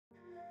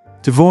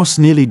Divorce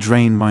nearly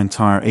drained my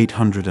entire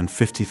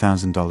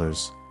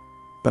 $850,000,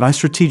 but I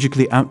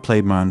strategically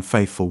outplayed my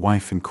unfaithful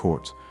wife in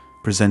court,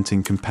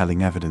 presenting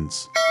compelling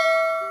evidence.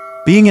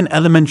 Being an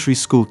elementary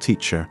school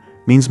teacher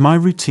means my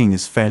routine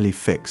is fairly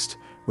fixed,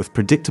 with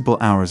predictable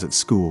hours at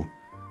school.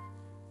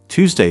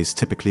 Tuesdays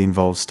typically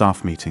involve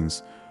staff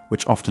meetings,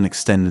 which often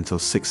extend until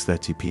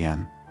 6:30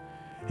 p.m.,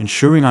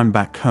 ensuring I'm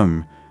back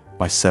home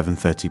by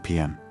 7:30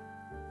 p.m.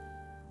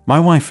 My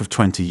wife of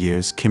 20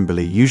 years,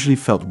 Kimberly, usually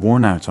felt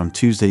worn out on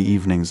Tuesday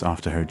evenings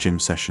after her gym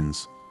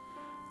sessions.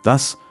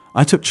 Thus,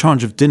 I took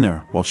charge of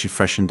dinner while she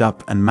freshened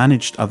up and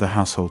managed other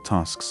household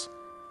tasks.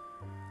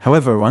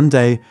 However, one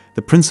day,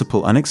 the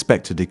principal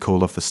unexpectedly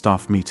called off the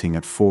staff meeting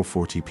at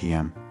 4:40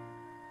 p.m.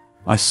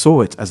 I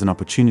saw it as an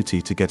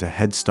opportunity to get a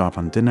head start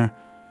on dinner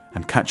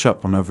and catch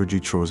up on overdue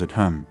chores at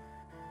home.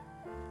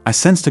 I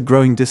sensed a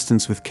growing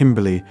distance with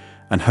Kimberly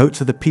and hoped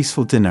that a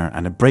peaceful dinner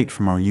and a break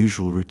from our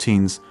usual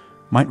routines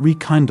might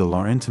rekindle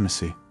our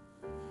intimacy.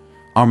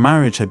 Our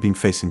marriage had been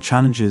facing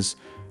challenges,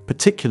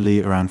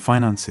 particularly around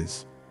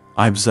finances.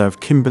 I observed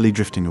Kimberly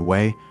drifting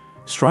away,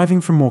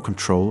 striving for more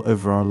control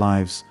over our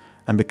lives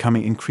and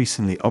becoming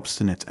increasingly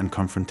obstinate and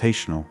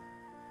confrontational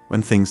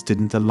when things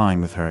didn't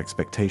align with her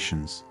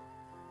expectations.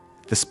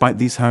 Despite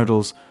these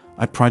hurdles,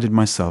 I prided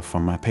myself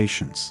on my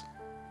patience.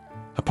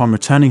 Upon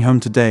returning home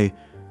today,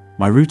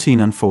 my routine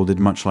unfolded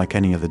much like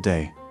any other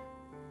day.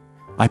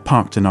 I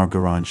parked in our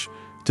garage,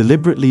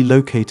 deliberately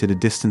located a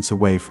distance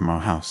away from our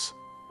house.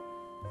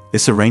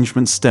 This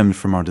arrangement stemmed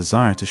from our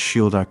desire to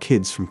shield our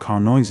kids from car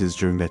noises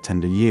during their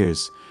tender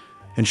years,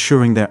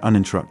 ensuring their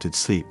uninterrupted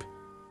sleep.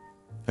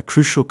 A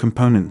crucial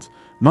component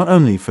not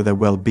only for their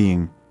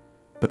well-being,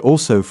 but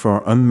also for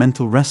our own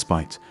mental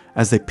respite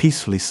as they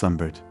peacefully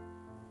slumbered.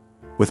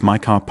 With my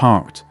car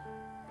parked,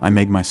 I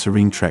made my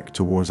serene trek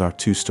towards our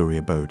two-story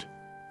abode.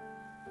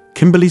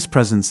 Kimberly's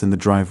presence in the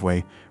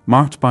driveway,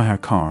 marked by her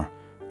car,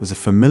 was a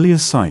familiar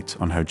sight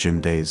on her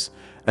gym days,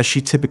 as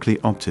she typically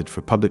opted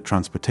for public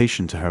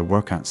transportation to her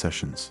workout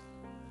sessions.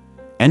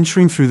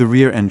 Entering through the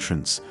rear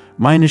entrance,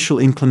 my initial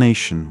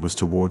inclination was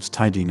towards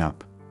tidying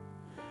up.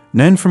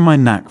 Known for my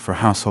knack for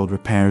household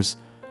repairs,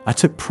 I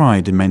took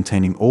pride in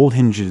maintaining all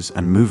hinges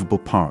and movable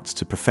parts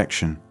to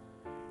perfection,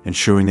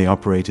 ensuring they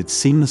operated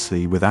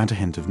seamlessly without a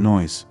hint of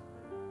noise.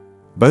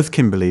 Both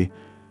Kimberly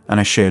and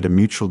I shared a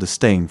mutual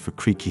disdain for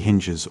creaky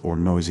hinges or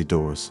noisy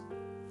doors.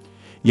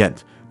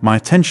 Yet, my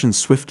attention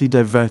swiftly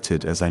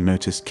diverted as I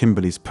noticed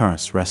Kimberly's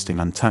purse resting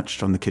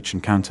untouched on the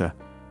kitchen counter,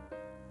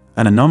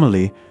 an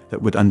anomaly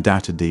that would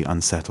undoubtedly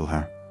unsettle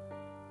her.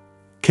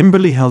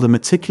 Kimberly held a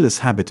meticulous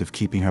habit of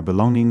keeping her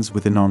belongings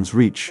within arm's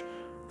reach,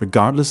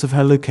 regardless of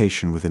her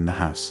location within the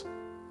house.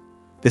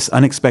 This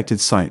unexpected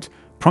sight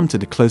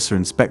prompted a closer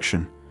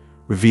inspection,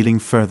 revealing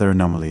further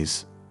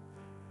anomalies.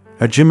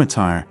 Her gym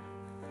attire,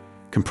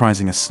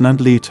 comprising a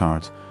snug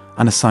leotard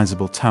and a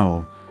sizable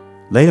towel,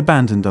 lay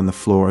abandoned on the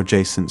floor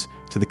adjacent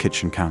to the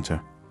kitchen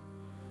counter.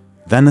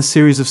 Then a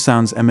series of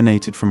sounds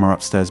emanated from our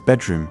upstairs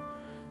bedroom,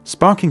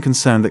 sparking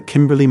concern that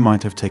Kimberly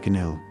might have taken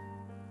ill.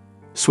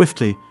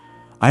 Swiftly,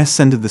 I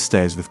ascended the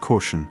stairs with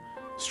caution,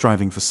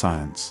 striving for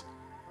silence.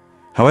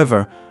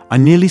 However, I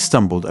nearly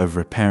stumbled over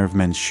a pair of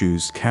men's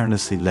shoes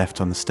carelessly left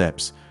on the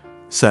steps,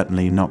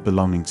 certainly not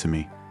belonging to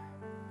me.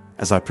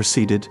 As I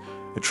proceeded,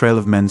 a trail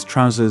of men's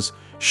trousers,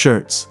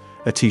 shirts,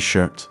 a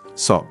t-shirt,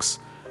 socks,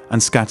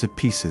 and scattered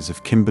pieces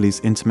of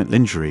Kimberly's intimate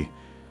lingerie,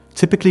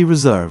 typically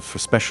reserved for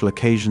special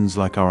occasions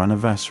like our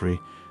anniversary,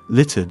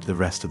 littered the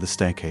rest of the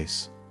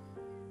staircase.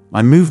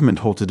 My movement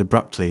halted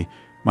abruptly,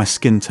 my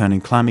skin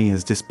turning clammy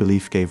as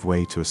disbelief gave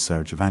way to a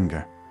surge of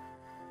anger.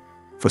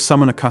 For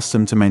someone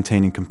accustomed to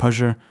maintaining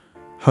composure,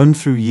 honed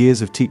through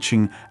years of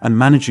teaching and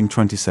managing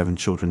 27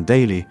 children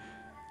daily,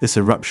 this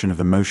eruption of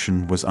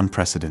emotion was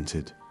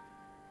unprecedented.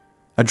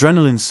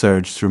 Adrenaline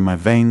surged through my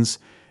veins,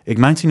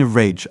 igniting a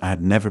rage I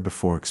had never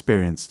before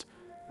experienced,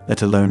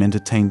 let alone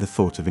entertained the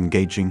thought of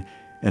engaging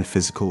in a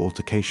physical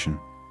altercation.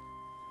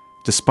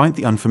 Despite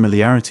the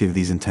unfamiliarity of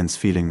these intense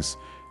feelings,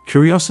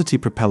 curiosity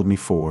propelled me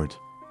forward.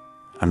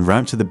 En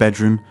route to the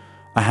bedroom,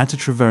 I had to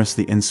traverse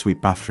the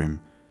en-suite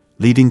bathroom,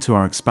 leading to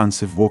our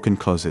expansive walk-in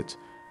closet,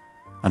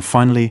 and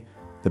finally,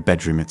 the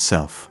bedroom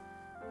itself.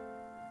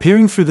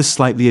 Peering through the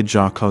slightly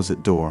ajar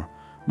closet door,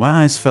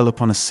 my eyes fell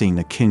upon a scene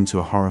akin to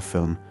a horror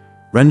film,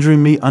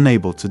 rendering me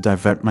unable to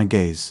divert my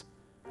gaze.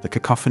 The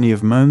cacophony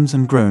of moans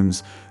and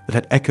groans that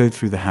had echoed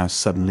through the house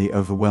suddenly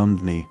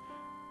overwhelmed me,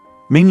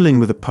 mingling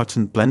with a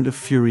potent blend of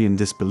fury and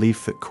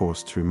disbelief that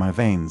coursed through my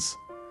veins.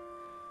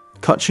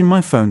 Clutching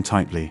my phone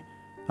tightly,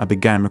 I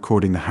began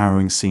recording the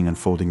harrowing scene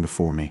unfolding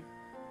before me.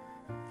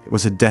 It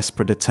was a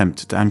desperate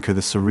attempt to anchor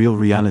the surreal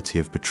reality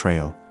of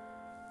betrayal,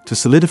 to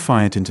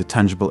solidify it into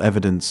tangible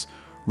evidence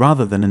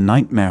rather than a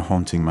nightmare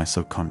haunting my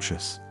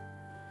subconscious.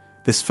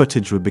 This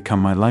footage would become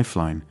my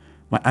lifeline,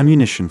 my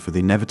ammunition for the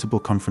inevitable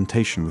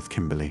confrontation with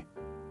Kimberly.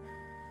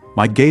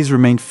 My gaze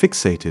remained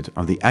fixated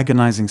on the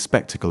agonizing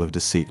spectacle of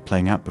deceit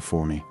playing out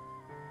before me.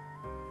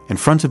 In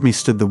front of me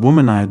stood the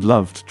woman I had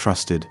loved,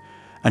 trusted,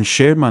 and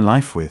shared my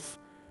life with,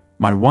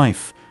 my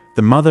wife,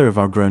 the mother of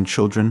our grown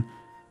children,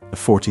 a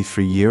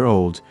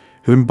 43-year-old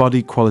who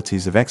embodied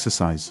qualities of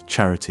exercise,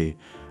 charity,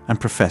 and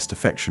professed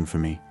affection for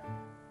me.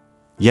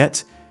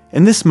 Yet,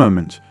 in this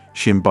moment,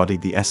 she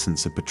embodied the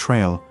essence of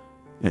betrayal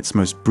in its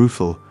most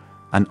brutal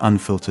and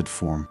unfiltered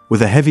form.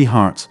 With a heavy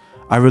heart,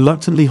 I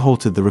reluctantly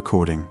halted the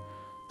recording,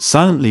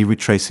 silently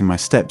retracing my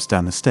steps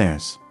down the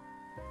stairs.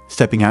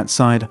 Stepping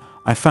outside,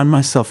 I found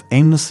myself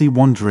aimlessly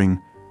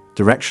wandering,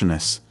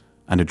 directionless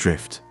and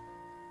adrift.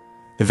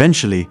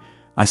 Eventually,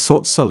 I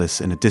sought solace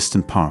in a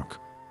distant park,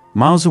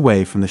 miles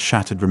away from the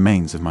shattered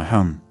remains of my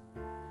home.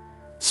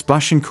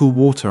 Splashing cool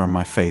water on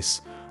my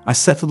face, I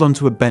settled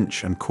onto a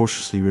bench and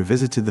cautiously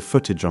revisited the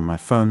footage on my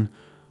phone,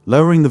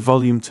 lowering the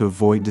volume to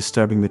avoid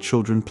disturbing the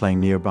children playing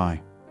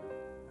nearby.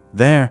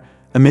 There,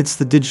 amidst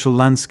the digital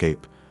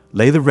landscape,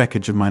 lay the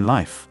wreckage of my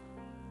life.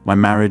 My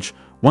marriage,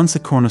 once a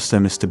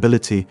cornerstone of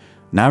stability,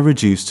 now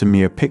reduced to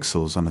mere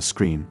pixels on a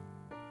screen.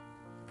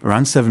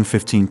 Around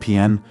 7:15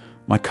 p.m.,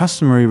 my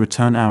customary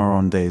return hour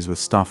on days with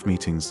staff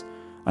meetings,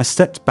 I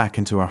stepped back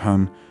into our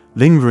home,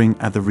 lingering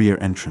at the rear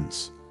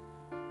entrance.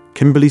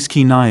 Kimberly's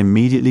keen eye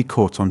immediately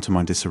caught onto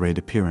my disarrayed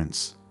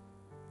appearance,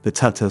 the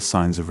telltale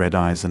signs of red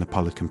eyes and a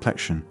pallid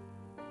complexion.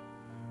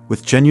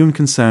 With genuine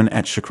concern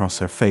etched across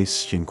her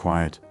face, she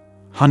inquired,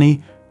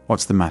 "Honey,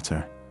 what's the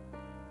matter?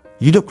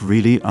 You look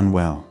really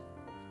unwell.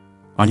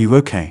 Are you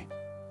okay?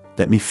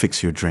 Let me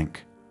fix your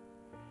drink."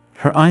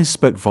 Her eyes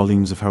spoke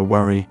volumes of her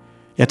worry,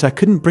 yet I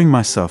couldn't bring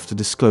myself to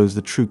disclose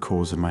the true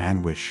cause of my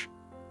anguish.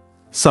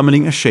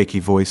 Summoning a shaky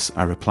voice,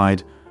 I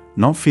replied,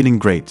 "Not feeling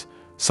great.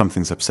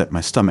 Something's upset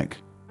my stomach.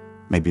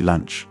 Maybe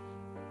lunch.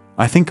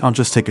 I think I'll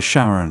just take a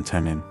shower and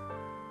turn in."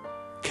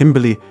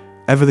 Kimberly,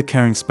 ever the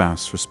caring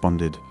spouse,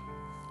 responded,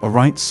 "All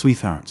right,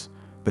 sweetheart,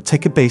 but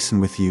take a basin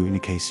with you in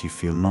case you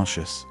feel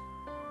nauseous.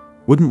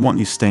 Wouldn't want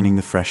you staining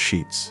the fresh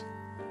sheets."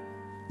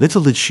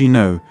 Little did she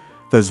know,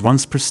 those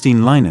once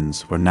pristine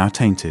linens were now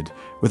tainted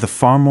with a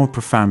far more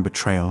profound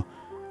betrayal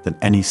than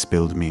any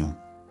spilled meal.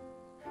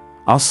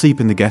 "I'll sleep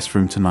in the guest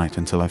room tonight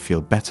until I feel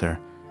better,"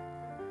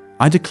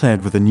 I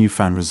declared with a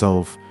newfound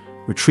resolve,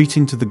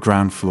 retreating to the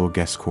ground floor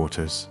guest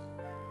quarters.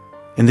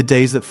 In the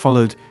days that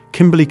followed,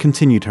 Kimberly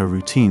continued her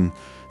routine,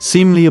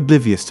 seemingly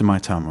oblivious to my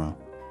turmoil.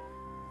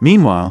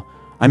 Meanwhile,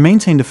 I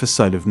maintained a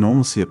facade of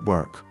normalcy at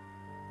work,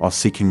 while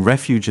seeking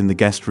refuge in the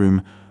guest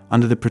room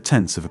under the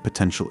pretense of a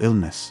potential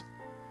illness.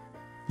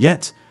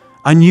 Yet,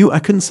 I knew I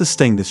couldn't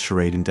sustain this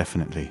charade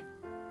indefinitely.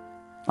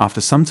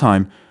 After some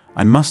time,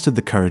 I mustered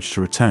the courage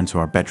to return to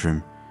our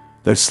bedroom,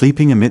 though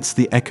sleeping amidst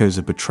the echoes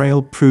of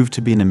betrayal proved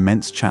to be an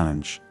immense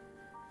challenge.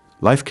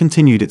 Life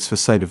continued its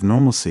facade of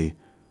normalcy,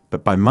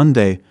 but by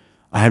Monday,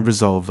 I had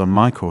resolved on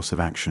my course of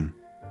action.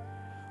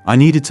 I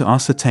needed to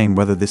ascertain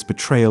whether this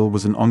betrayal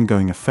was an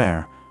ongoing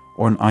affair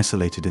or an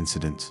isolated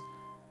incident.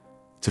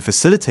 To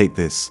facilitate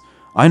this,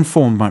 I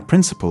informed my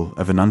principal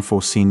of an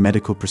unforeseen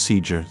medical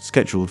procedure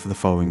scheduled for the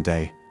following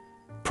day,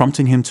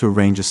 prompting him to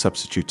arrange a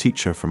substitute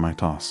teacher for my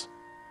class.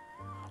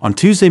 On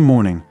Tuesday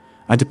morning,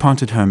 I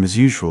departed home as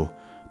usual,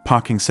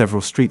 parking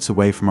several streets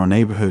away from our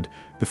neighborhood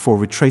before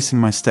retracing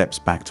my steps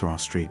back to our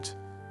street.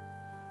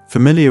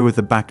 Familiar with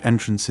the back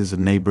entrances of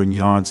neighboring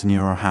yards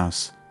near our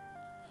house,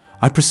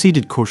 I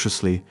proceeded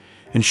cautiously,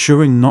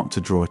 ensuring not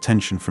to draw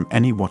attention from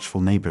any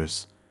watchful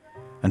neighbors,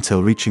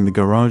 until reaching the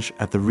garage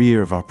at the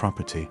rear of our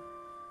property.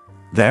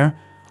 There,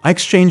 I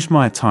exchanged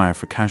my attire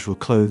for casual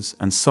clothes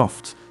and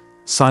soft,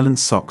 silent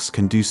socks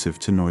conducive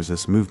to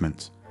noiseless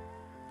movement.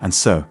 And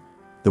so,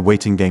 the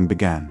waiting game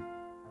began.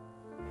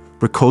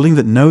 Recalling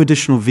that no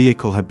additional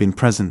vehicle had been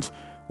present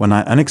when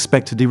I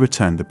unexpectedly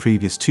returned the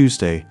previous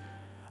Tuesday,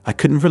 I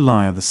couldn't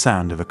rely on the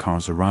sound of a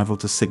car's arrival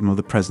to signal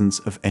the presence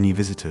of any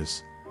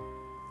visitors.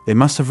 They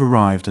must have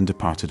arrived and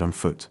departed on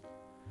foot.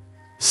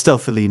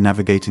 Stealthily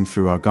navigating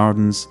through our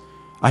gardens,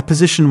 I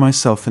positioned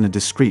myself in a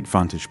discreet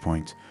vantage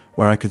point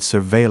where I could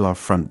surveil our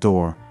front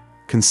door,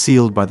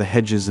 concealed by the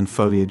hedges and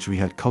foliage we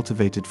had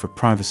cultivated for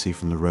privacy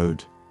from the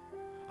road.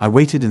 I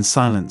waited in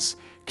silence,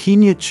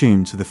 keenly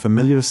attuned to the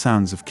familiar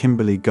sounds of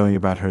Kimberly going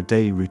about her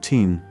daily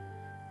routine,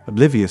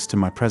 oblivious to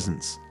my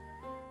presence.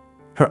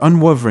 Her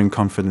unwavering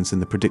confidence in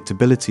the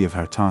predictability of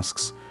her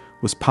tasks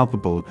was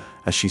palpable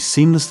as she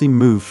seamlessly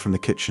moved from the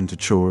kitchen to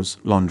chores,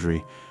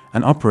 laundry,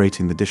 and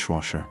operating the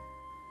dishwasher.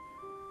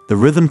 The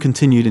rhythm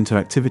continued into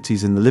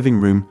activities in the living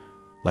room,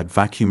 like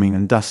vacuuming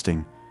and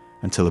dusting,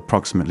 until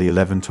approximately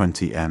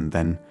 11:20 am.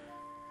 Then,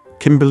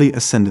 Kimberly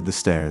ascended the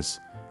stairs,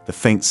 the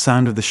faint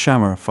sound of the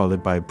shower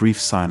followed by a brief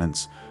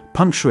silence,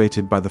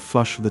 punctuated by the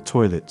flush of the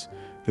toilet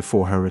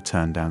before her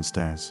return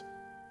downstairs.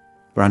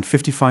 Around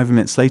 55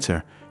 minutes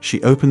later,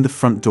 she opened the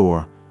front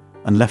door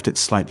and left it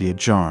slightly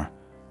ajar,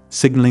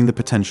 signaling the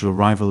potential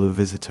arrival of a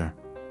visitor.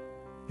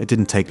 It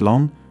didn't take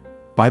long.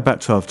 By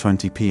about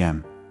 12:20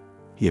 p.m.,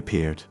 he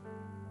appeared.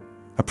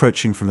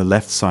 Approaching from the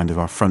left side of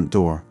our front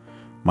door,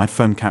 my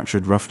phone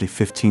captured roughly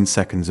 15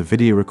 seconds of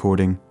video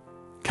recording,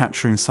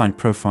 capturing side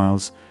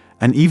profiles,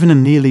 and even a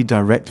nearly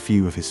direct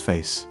view of his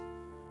face.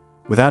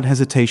 Without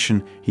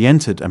hesitation, he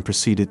entered and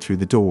proceeded through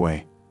the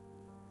doorway.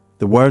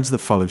 The words that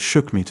followed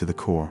shook me to the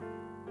core.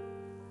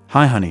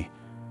 "Hi, honey.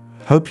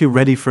 "Hope you're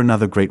ready for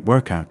another great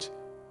workout,"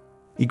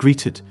 he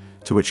greeted,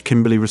 to which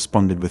Kimberly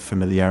responded with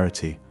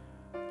familiarity.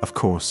 "Of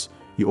course,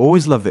 you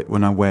always love it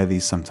when I wear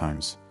these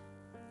sometimes."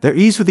 Their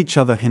ease with each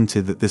other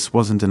hinted that this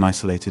wasn't an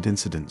isolated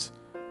incident.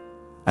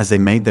 As they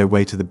made their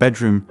way to the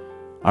bedroom,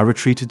 I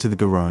retreated to the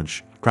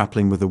garage,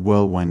 grappling with a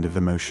whirlwind of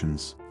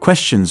emotions.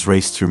 Questions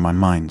raced through my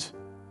mind.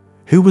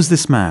 Who was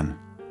this man?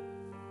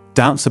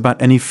 Doubts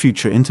about any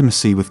future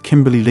intimacy with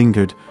Kimberly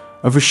lingered,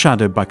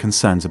 overshadowed by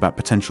concerns about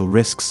potential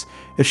risks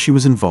if she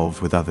was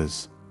involved with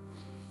others.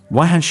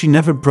 Why had she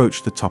never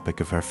broached the topic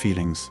of her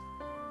feelings?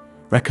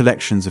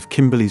 Recollections of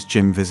Kimberly's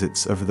gym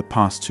visits over the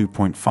past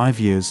 2.5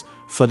 years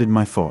flooded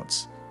my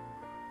thoughts.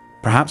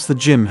 Perhaps the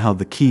gym held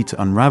the key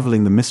to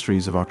unraveling the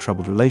mysteries of our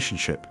troubled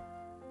relationship.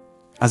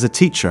 As a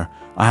teacher,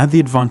 I had the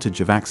advantage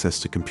of access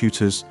to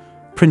computers,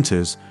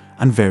 printers,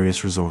 and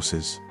various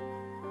resources.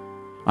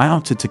 I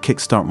opted to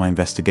kickstart my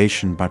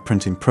investigation by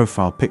printing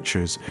profile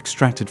pictures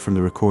extracted from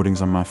the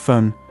recordings on my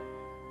phone,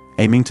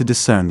 aiming to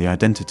discern the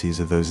identities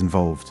of those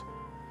involved.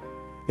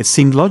 It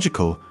seemed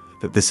logical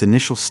that this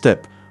initial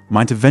step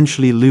might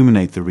eventually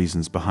illuminate the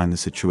reasons behind the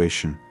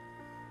situation,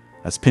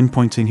 as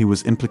pinpointing who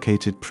was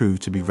implicated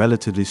proved to be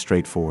relatively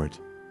straightforward.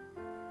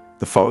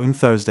 The following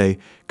Thursday,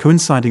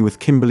 coinciding with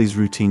Kimberly's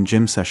routine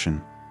gym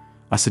session,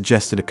 I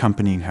suggested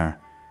accompanying her,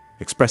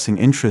 expressing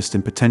interest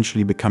in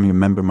potentially becoming a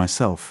member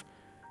myself,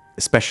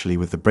 especially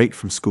with the break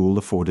from school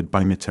afforded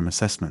by midterm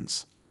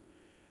assessments.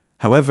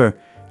 However,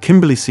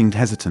 Kimberly seemed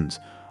hesitant,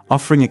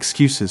 offering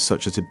excuses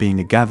such as it being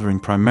a gathering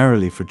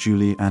primarily for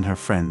Julie and her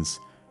friends,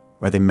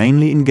 where they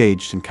mainly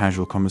engaged in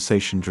casual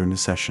conversation during the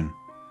session.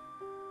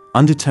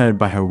 Undeterred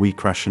by her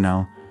weak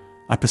rationale,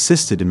 I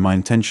persisted in my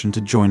intention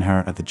to join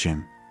her at the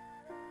gym.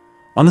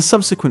 On the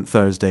subsequent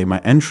Thursday, my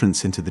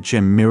entrance into the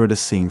gym mirrored a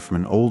scene from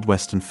an old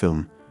Western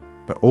film,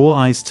 but all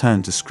eyes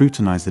turned to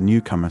scrutinize the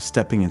newcomer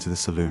stepping into the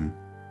saloon.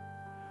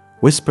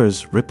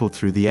 Whispers rippled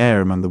through the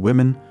air among the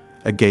women,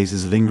 a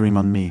gazes lingering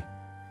on me.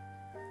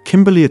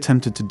 Kimberly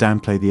attempted to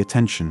downplay the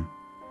attention,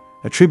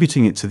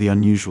 attributing it to the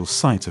unusual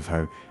sight of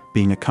her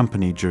being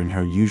accompanied during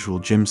her usual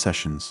gym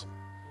sessions.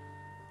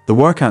 The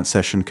workout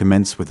session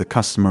commenced with the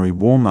customary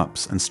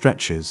warm-ups and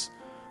stretches,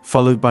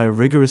 followed by a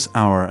rigorous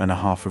hour and a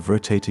half of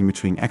rotating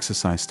between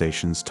exercise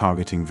stations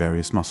targeting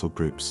various muscle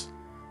groups.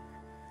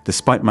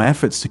 Despite my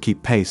efforts to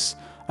keep pace,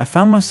 I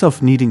found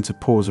myself needing to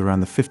pause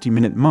around the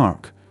 50-minute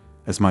mark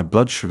as my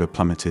blood sugar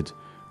plummeted,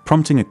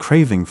 prompting a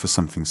craving for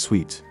something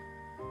sweet.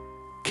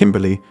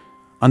 Kimberly,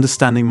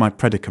 understanding my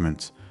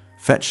predicament,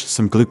 fetched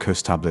some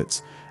glucose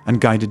tablets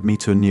and guided me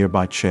to a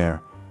nearby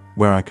chair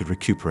where I could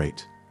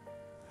recuperate.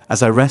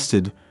 As I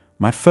rested,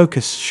 my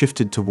focus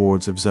shifted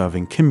towards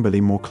observing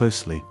Kimberly more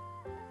closely.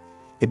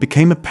 It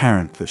became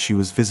apparent that she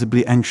was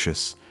visibly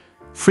anxious,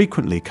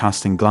 frequently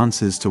casting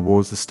glances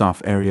towards the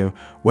staff area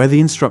where the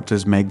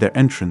instructors made their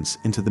entrance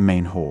into the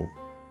main hall.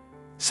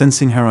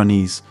 Sensing her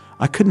unease,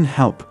 I couldn't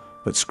help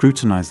but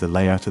scrutinize the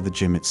layout of the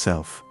gym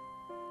itself.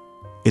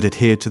 It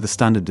adhered to the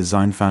standard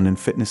design found in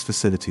fitness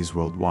facilities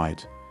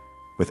worldwide,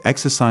 with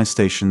exercise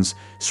stations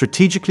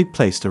strategically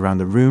placed around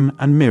the room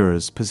and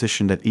mirrors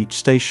positioned at each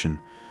station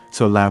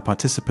to allow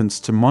participants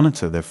to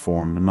monitor their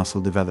form and muscle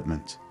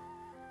development.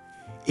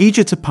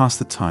 Eager to pass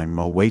the time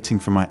while waiting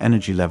for my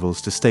energy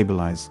levels to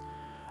stabilize,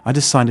 I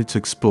decided to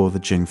explore the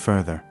gym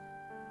further.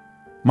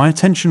 My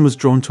attention was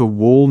drawn to a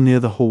wall near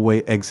the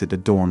hallway exit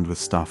adorned with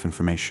staff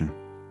information.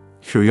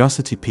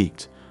 Curiosity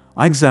piqued,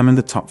 I examined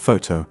the top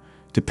photo,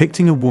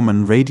 depicting a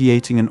woman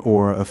radiating an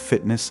aura of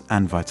fitness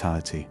and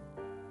vitality.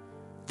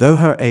 Though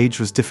her age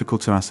was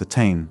difficult to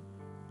ascertain,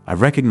 I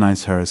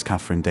recognized her as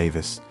Catherine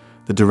Davis,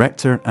 the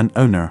director and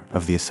owner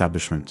of the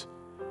establishment.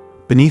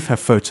 Beneath her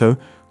photo,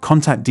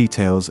 contact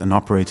details and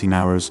operating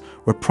hours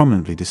were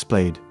prominently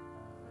displayed.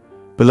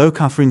 Below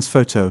Catherine's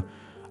photo,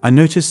 I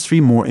noticed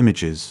 3 more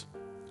images,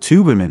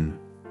 2 women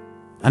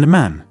and a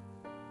man.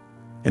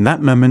 In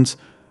that moment,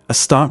 a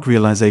stark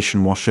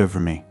realization washed over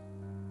me.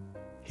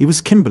 He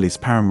was Kimberly's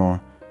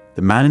paramour,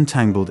 the man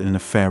entangled in an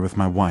affair with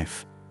my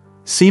wife,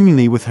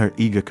 seemingly with her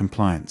eager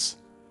compliance.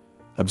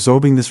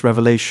 Absorbing this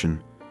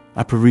revelation,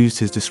 I perused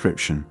his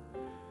description.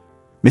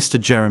 Mr.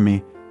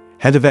 Jeremy,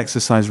 head of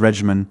exercise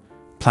regimen,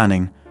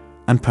 planning,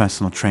 and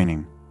personal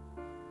training.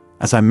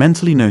 As I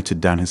mentally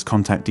noted down his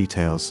contact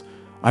details,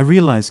 I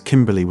realized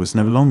Kimberly was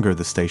no longer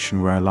the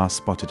station where I last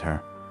spotted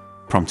her,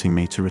 prompting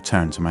me to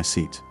return to my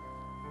seat.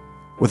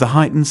 With a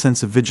heightened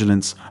sense of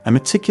vigilance, I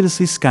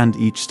meticulously scanned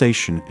each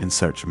station in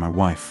search of my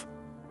wife.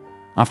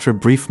 After a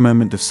brief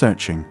moment of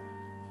searching,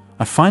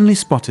 I finally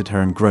spotted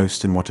her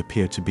engrossed in what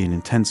appeared to be an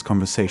intense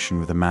conversation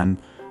with a man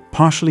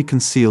partially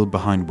concealed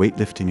behind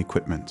weightlifting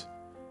equipment.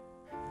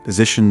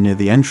 Positioned near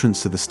the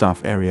entrance to the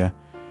staff area,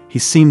 he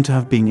seemed to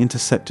have been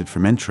intercepted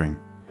from entering,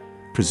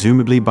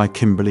 presumably by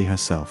Kimberly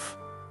herself.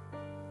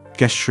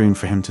 Gesturing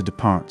for him to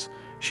depart,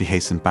 she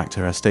hastened back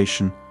to her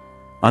station,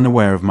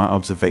 unaware of my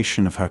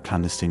observation of her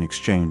clandestine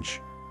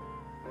exchange.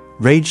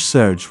 Rage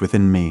surged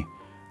within me,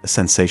 a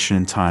sensation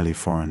entirely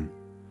foreign.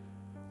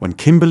 When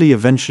Kimberly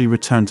eventually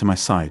returned to my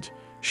side,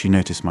 she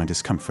noticed my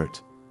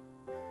discomfort.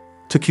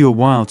 Took you a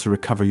while to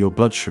recover your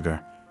blood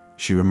sugar,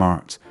 she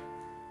remarked,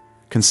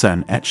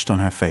 concern etched on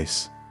her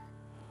face.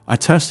 I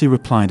tersely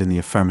replied in the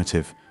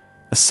affirmative,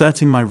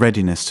 asserting my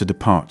readiness to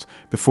depart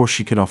before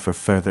she could offer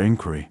further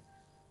inquiry.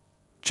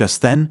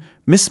 Just then,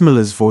 Miss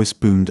Miller's voice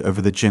boomed over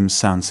the gym's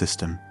sound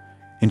system,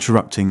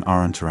 interrupting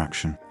our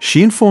interaction.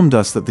 She informed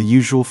us that the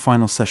usual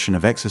final session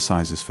of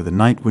exercises for the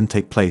night wouldn't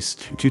take place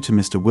due to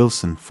Mr.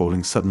 Wilson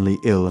falling suddenly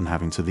ill and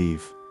having to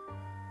leave.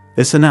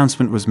 This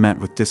announcement was met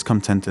with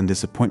discontent and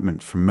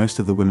disappointment from most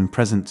of the women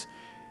present,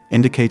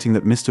 indicating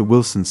that Mr.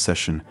 Wilson's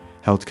session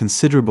held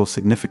considerable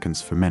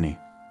significance for many.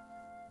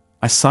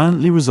 I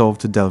silently resolved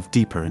to delve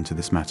deeper into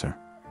this matter.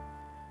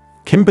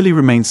 Kimberly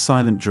remained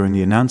silent during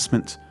the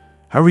announcement,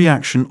 her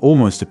reaction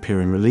almost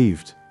appearing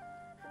relieved.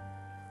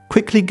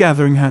 Quickly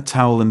gathering her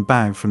towel and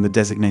bag from the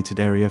designated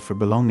area for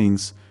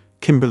belongings,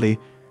 Kimberly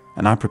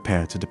and I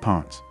prepared to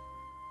depart.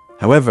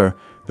 However,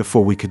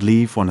 before we could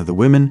leave, one of the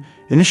women,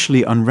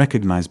 initially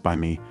unrecognized by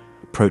me,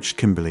 approached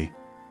Kimberly.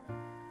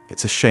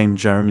 "It's a shame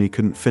Jeremy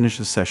couldn't finish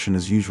the session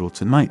as usual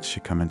tonight,"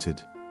 she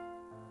commented.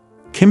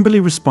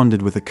 Kimberly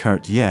responded with a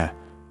curt "yeah,"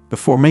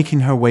 before making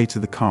her way to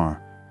the car,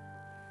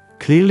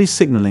 clearly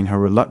signaling her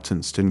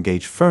reluctance to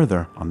engage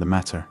further on the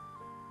matter.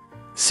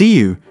 "See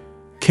you,"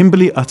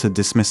 Kimberly uttered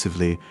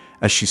dismissively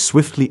as she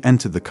swiftly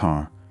entered the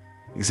car,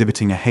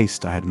 exhibiting a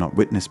haste I had not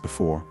witnessed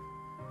before.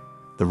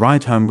 The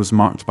ride home was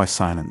marked by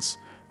silence,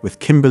 with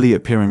Kimberly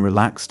appearing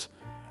relaxed,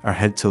 her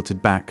head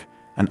tilted back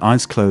and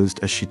eyes closed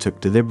as she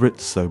took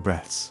deliberate, slow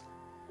breaths.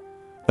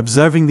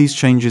 Observing these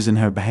changes in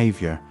her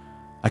behavior,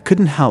 I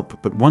couldn't help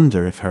but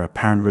wonder if her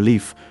apparent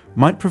relief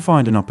might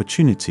provide an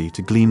opportunity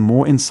to glean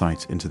more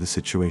insight into the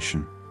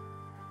situation.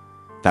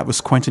 "That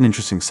was quite an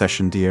interesting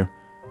session, dear,"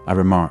 I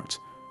remarked,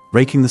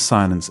 breaking the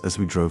silence as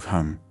we drove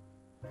home.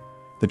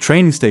 "The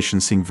training station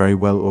seemed very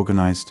well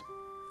organized."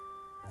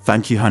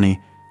 "Thank you,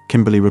 honey,"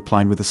 Kimberly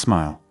replied with a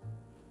smile.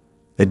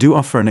 "They do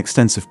offer an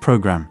extensive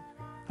program,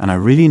 and I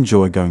really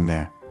enjoy going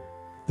there.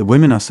 The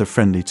women are so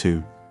friendly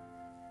too."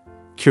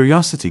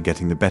 Curiosity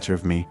getting the better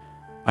of me,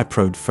 I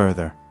probed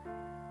further.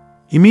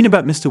 "You mean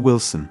about Mr.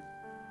 Wilson?"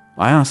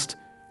 I asked,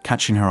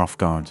 catching her off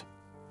guard.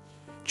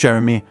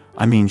 "Jeremy,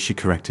 I mean," she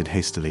corrected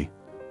hastily.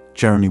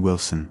 "Jeremy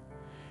Wilson.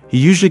 He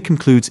usually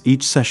concludes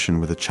each session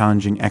with a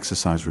challenging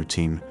exercise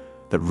routine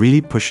that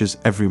really pushes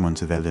everyone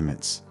to their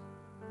limits.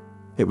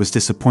 It was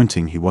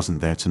disappointing he wasn't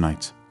there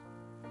tonight."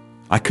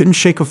 I couldn't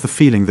shake off the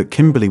feeling that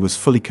Kimberly was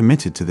fully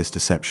committed to this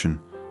deception,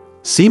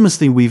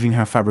 seamlessly weaving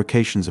her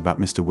fabrications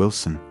about Mr.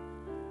 Wilson.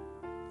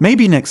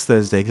 "Maybe next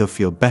Thursday he'll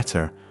feel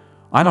better,"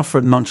 I'd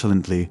offered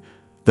nonchalantly,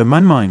 though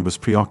my mind was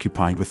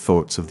preoccupied with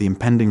thoughts of the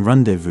impending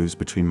rendezvous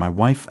between my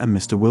wife and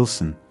Mr.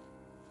 Wilson.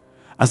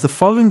 As the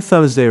following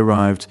Thursday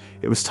arrived,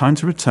 it was time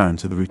to return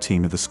to the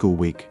routine of the school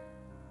week.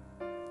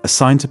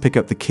 Assigned to pick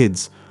up the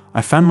kids,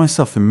 I found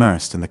myself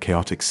immersed in the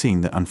chaotic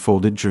scene that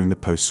unfolded during the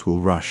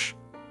post-school rush.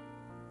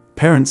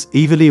 Parents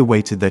eagerly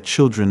awaited their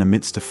children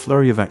amidst a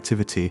flurry of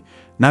activity,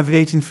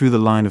 navigating through the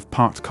line of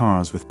parked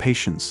cars with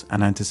patience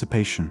and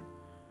anticipation,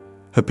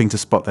 hoping to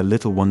spot their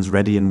little ones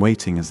ready and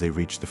waiting as they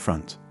reached the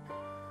front.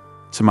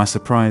 To my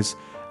surprise,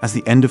 as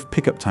the end of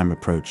pickup time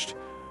approached,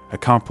 a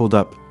car pulled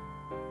up,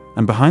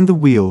 and behind the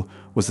wheel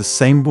was the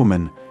same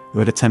woman who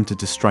had attempted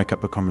to strike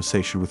up a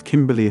conversation with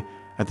Kimberly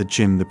at the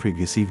gym the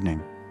previous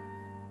evening.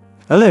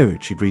 "Hello,"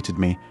 she greeted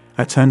me,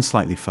 her tone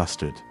slightly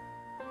flustered.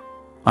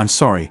 "I'm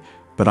sorry,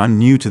 but I'm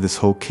new to this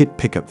whole kid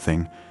pickup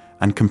thing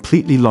and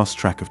completely lost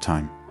track of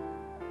time.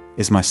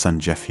 Is my son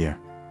Jeff here?"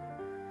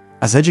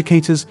 As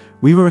educators,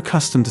 we were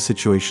accustomed to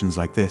situations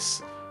like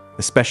this,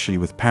 especially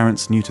with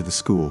parents new to the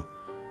school,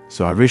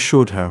 so I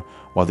reassured her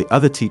while the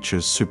other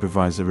teachers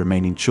supervised the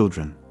remaining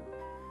children.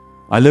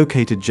 I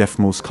located Jeff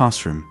Moore's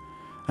classroom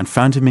and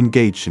found him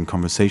engaged in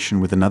conversation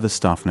with another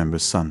staff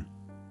member's son.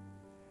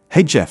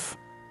 "Hey Jeff,"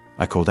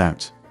 I called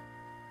out.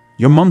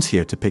 "Your mom's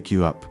here to pick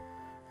you up.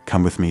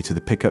 Come with me to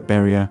the pickup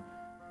area."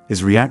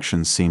 His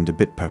reaction seemed a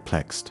bit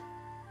perplexed.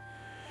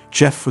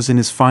 Jeff was in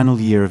his final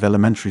year of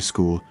elementary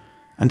school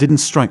and didn't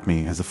strike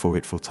me as a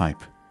forgetful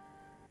type.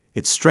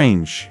 "It's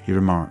strange," he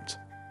remarked.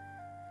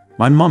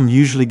 "My mom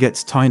usually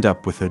gets tied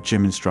up with her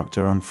gym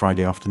instructor on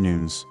Friday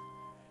afternoons.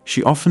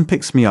 She often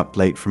picks me up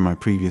late from my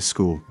previous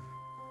school.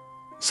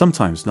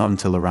 Sometimes not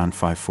until around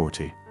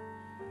 5:40.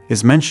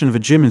 His mention of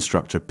a gym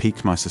instructor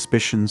piqued my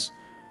suspicions,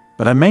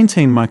 but I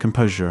maintained my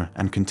composure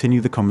and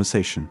continued the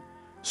conversation,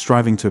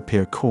 striving to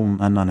appear calm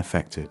and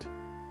unaffected.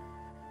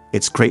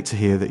 "It's great to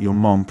hear that your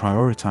mom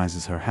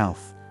prioritizes her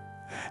health.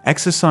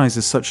 Exercise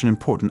is such an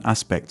important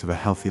aspect of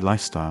a healthy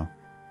lifestyle,"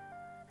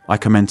 I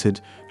commented,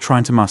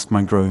 trying to mask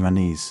my growing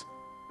unease.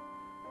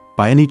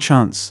 "By any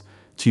chance,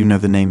 do you know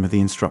the name of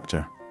the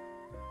instructor?"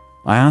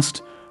 I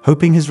asked,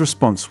 hoping his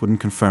response wouldn't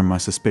confirm my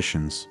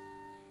suspicions.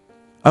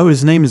 "Oh,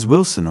 his name is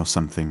Wilson or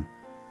something,"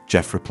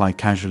 Jeff replied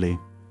casually.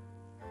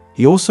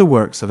 "He also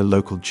works at a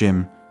local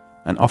gym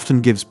and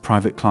often gives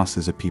private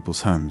classes at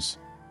people's homes.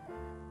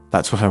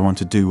 That's what I want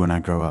to do when I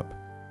grow up."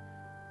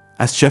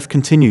 As Jeff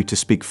continued to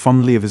speak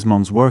fondly of his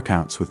mom's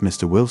workouts with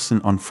Mr.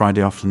 Wilson on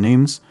Friday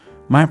afternoons,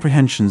 my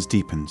apprehensions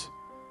deepened.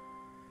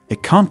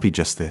 It can't be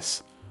just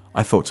this,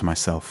 I thought to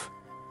myself.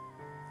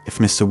 If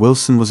Mr.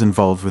 Wilson was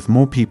involved with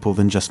more people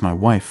than just my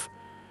wife,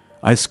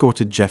 I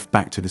escorted Jeff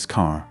back to his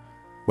car,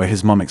 where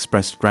his mom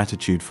expressed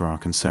gratitude for our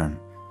concern.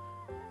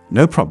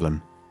 No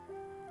problem,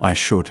 I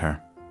assured her.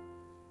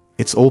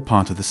 It's all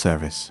part of the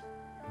service.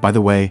 By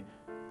the way,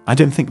 I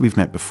don't think we've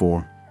met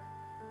before.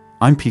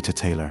 I'm Peter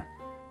Taylor.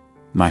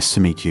 Nice to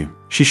meet you.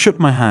 She shook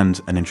my hand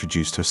and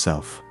introduced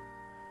herself.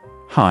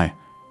 Hi,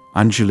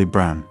 I'm Julie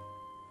Brown.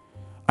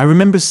 I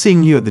remember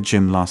seeing you at the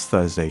gym last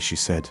Thursday, she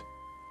said.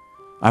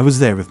 I was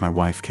there with my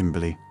wife,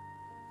 Kimberly.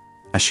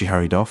 As she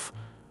hurried off,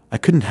 I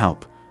couldn't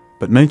help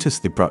but notice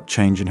the abrupt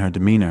change in her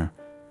demeanor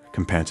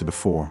compared to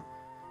before.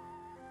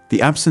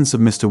 The absence of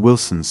Mr.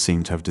 Wilson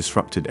seemed to have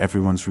disrupted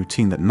everyone's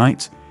routine that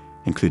night,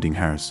 including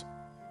hers.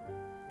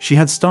 She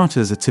had started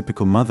as a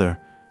typical mother,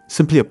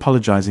 simply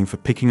apologizing for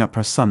picking up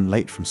her son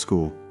late from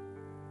school.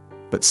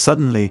 But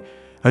suddenly,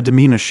 her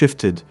demeanor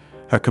shifted,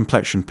 her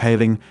complexion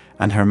paling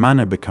and her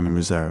manner becoming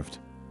reserved.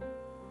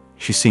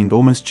 She seemed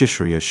almost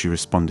jittery as she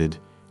responded,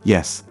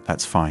 "Yes,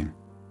 that's fine.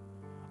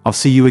 I'll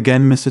see you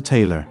again, Mr.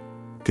 Taylor.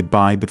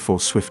 Goodbye," before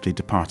swiftly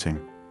departing.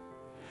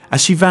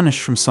 As she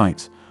vanished from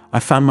sight, I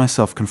found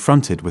myself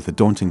confronted with the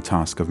daunting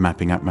task of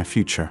mapping out my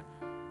future,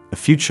 a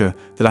future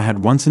that I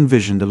had once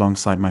envisioned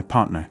alongside my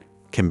partner,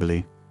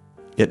 Kimberly.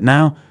 Yet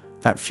now,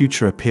 that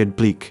future appeared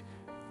bleak,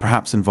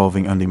 perhaps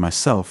involving only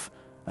myself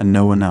and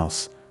no one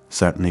else,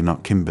 certainly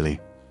not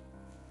Kimberly.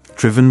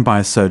 Driven by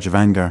a surge of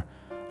anger,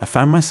 I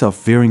found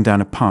myself veering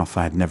down a path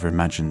I had never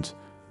imagined,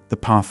 the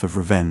path of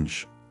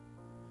revenge.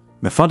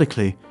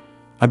 Methodically,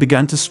 I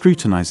began to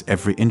scrutinize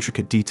every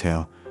intricate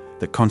detail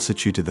that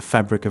constituted the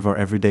fabric of our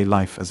everyday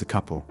life as a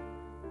couple.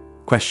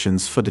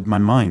 Questions flooded my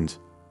mind.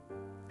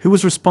 Who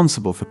was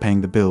responsible for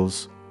paying the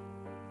bills?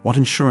 What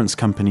insurance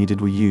company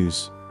did we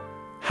use?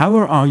 How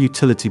were our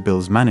utility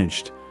bills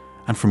managed,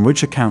 and from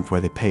which account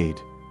were they paid?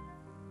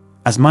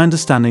 As my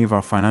understanding of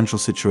our financial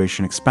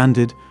situation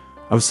expanded,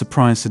 I was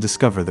surprised to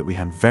discover that we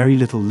had very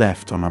little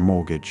left on our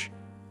mortgage,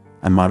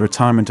 and my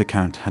retirement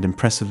account had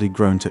impressively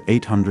grown to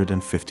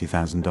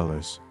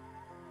 $850,000.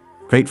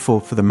 Grateful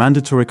for the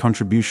mandatory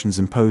contributions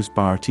imposed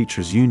by our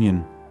teachers'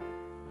 union,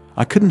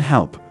 I couldn't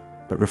help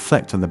but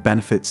reflect on the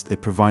benefits they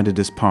provided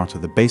as part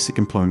of the basic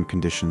employment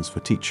conditions for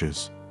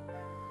teachers.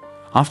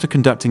 After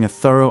conducting a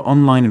thorough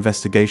online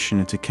investigation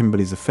into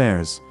Kimberly's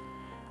affairs,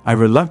 I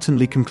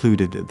reluctantly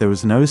concluded that there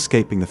was no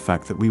escaping the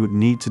fact that we would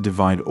need to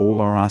divide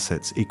all our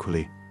assets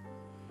equally.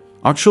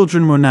 Our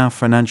children were now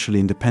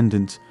financially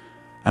independent,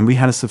 and we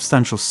had a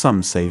substantial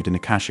sum saved in a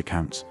cash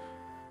account,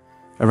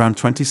 around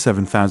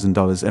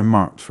 $27,000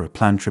 earmarked for a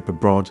planned trip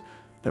abroad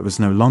that was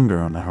no longer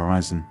on the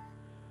horizon.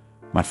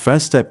 My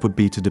first step would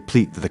be to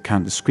deplete the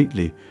account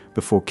discreetly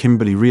before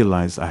Kimberly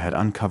realized I had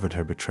uncovered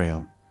her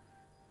betrayal.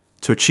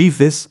 To achieve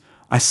this,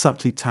 I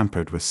subtly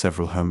tampered with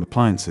several home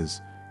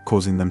appliances,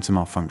 causing them to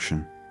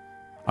malfunction.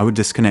 I would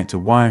disconnect a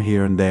wire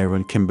here and there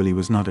when Kimberly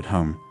was not at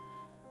home,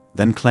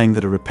 then claim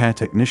that a repair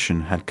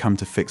technician had come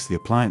to fix the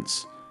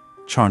appliance,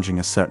 charging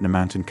a certain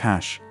amount in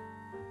cash,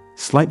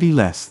 slightly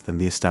less than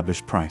the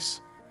established price.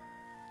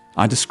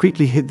 I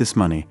discreetly hid this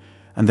money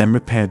and then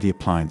repaired the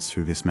appliance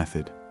through this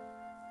method.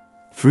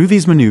 Through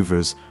these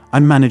maneuvers,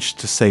 I managed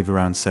to save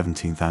around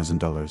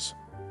 $17,000.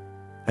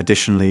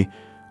 Additionally,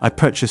 I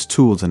purchased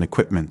tools and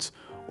equipment,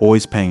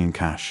 always paying in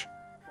cash.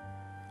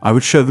 I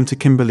would show them to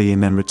Kimberly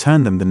and then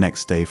return them the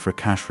next day for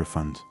a cash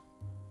refund.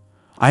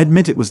 I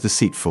admit it was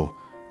deceitful,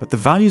 but the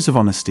values of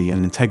honesty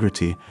and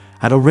integrity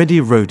had already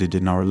eroded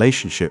in our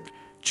relationship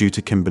due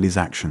to Kimberly's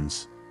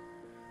actions.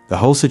 The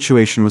whole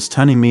situation was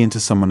turning me into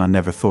someone I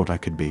never thought I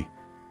could be,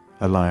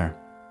 a liar.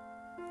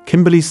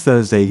 Kimberly's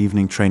Thursday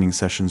evening training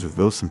sessions with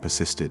Wilson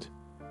persisted,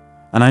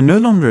 and I no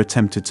longer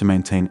attempted to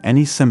maintain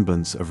any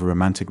semblance of a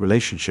romantic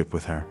relationship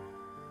with her.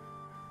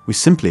 We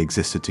simply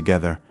existed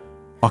together,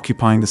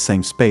 occupying the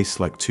same space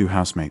like two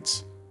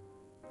housemates.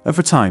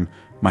 Over time,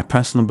 my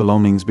personal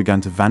belongings began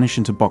to vanish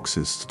into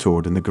boxes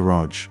stored in the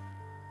garage.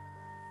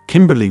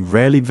 Kimberly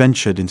rarely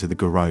ventured into the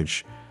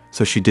garage,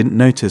 so she didn't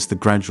notice the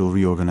gradual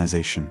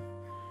reorganization.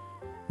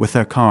 With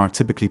her car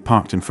typically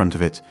parked in front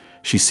of it,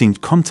 she seemed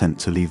content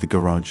to leave the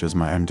garage as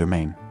my own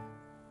domain.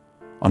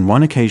 On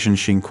one occasion,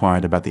 she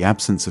inquired about the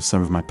absence of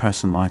some of my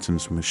personal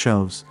items from the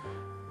shelves,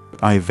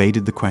 but I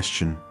evaded the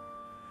question,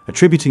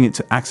 attributing it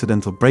to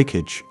accidental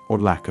breakage or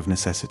lack of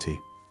necessity.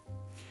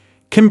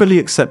 Kimberly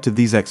accepted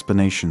these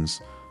explanations,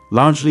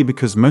 largely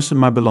because most of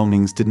my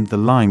belongings didn't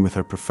align with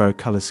her preferred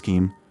color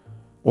scheme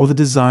or the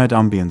desired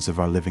ambience of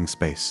our living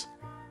space.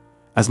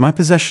 As my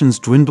possessions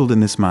dwindled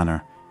in this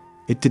manner,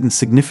 it didn't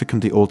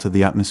significantly alter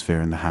the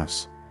atmosphere in the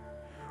house.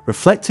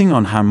 Reflecting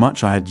on how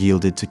much I had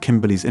yielded to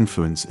Kimberly's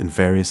influence in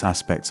various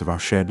aspects of our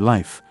shared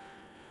life,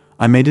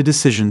 I made a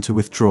decision to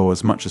withdraw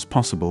as much as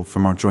possible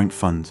from our joint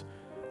fund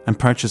and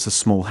purchase a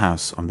small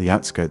house on the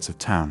outskirts of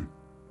town.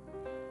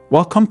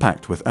 While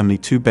compact with only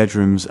 2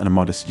 bedrooms and a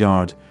modest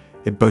yard,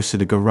 it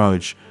boasted a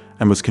garage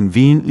and was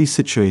conveniently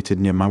situated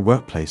near my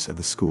workplace at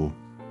the school.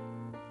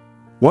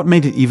 What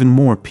made it even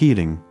more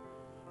appealing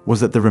was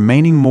that the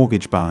remaining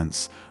mortgage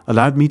balance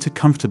allowed me to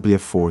comfortably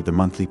afford the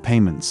monthly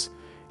payments,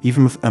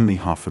 even with only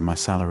half of my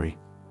salary.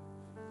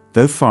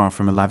 Though far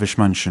from a lavish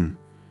mansion,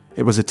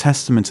 it was a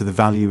testament to the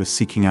value of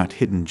seeking out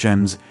hidden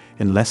gems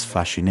in less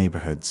flashy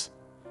neighborhoods.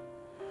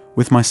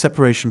 With my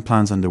separation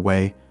plans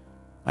underway,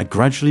 I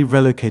gradually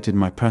relocated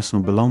my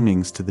personal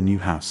belongings to the new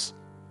house.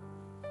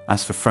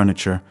 As for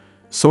furniture,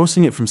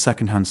 sourcing it from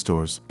second-hand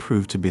stores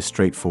proved to be a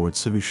straightforward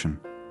solution.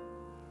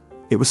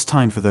 It was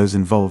time for those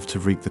involved to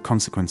reap the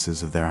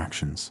consequences of their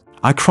actions.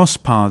 I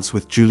crossed paths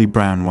with Julie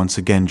Brown once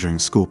again during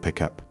school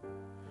pickup.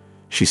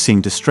 She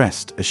seemed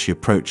distressed as she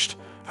approached,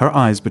 her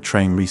eyes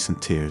betraying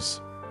recent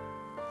tears.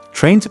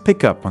 Trained to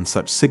pick up on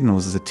such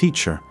signals as a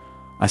teacher,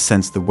 I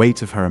sensed the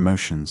weight of her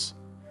emotions.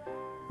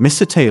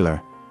 "Mr.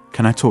 Taylor,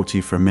 can I talk to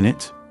you for a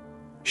minute?"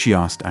 she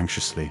asked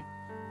anxiously.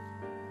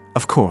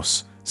 "Of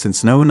course,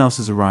 since no one else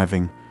is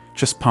arriving,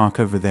 just park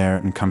over there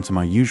and come to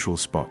my usual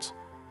spot,"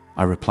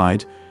 I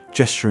replied,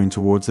 gesturing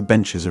towards the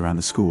benches around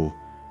the school,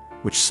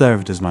 which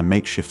served as my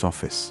makeshift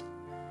office.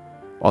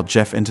 While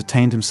Jeff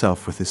entertained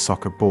himself with his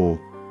soccer ball,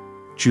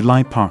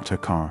 July parked her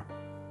car,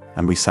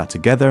 and we sat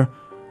together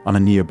on a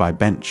nearby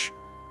bench.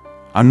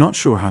 "I'm not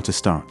sure how to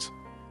start.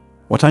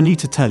 What I need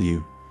to tell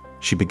you,"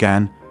 she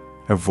began,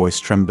 her voice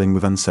trembling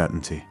with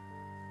uncertainty.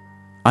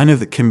 "I know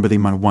that Kimberly,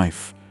 my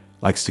wife,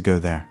 likes to go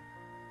there,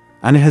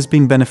 and it has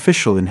been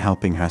beneficial in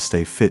helping her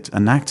stay fit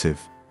and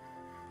active."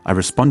 I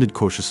responded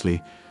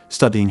cautiously,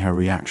 studying her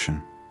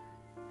reaction.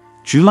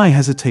 July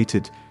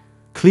hesitated,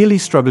 clearly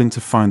struggling to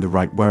find the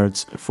right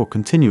words before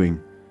continuing.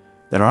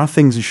 "There are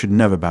things you should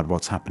know about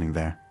what's happening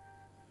there."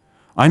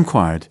 I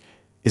inquired,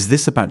 "Is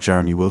this about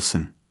Jeremy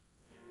Wilson?"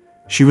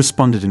 She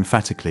responded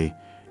emphatically,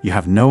 "You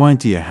have no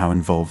idea how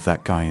involved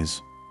that guy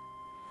is."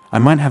 "I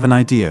might have an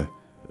idea.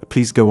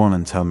 Please go on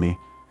and tell me,"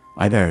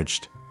 I'd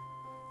urged.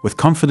 With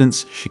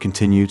confidence, she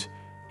continued,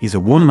 "He's a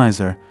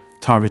womanizer,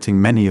 targeting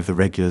many of the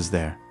regulars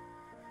there."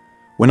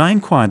 When I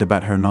inquired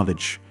about her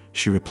knowledge,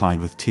 she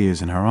replied with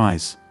tears in her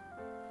eyes,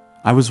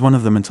 "I was one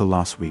of them until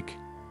last week.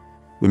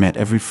 We met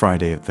every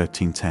Friday at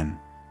 13:10.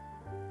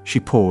 She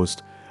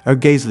paused, her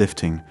gaze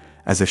lifting,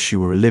 as if she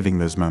were reliving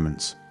those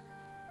moments.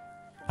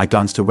 I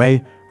glanced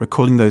away,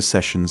 recalling those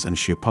sessions, and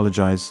she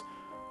apologized.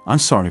 "I'm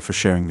sorry for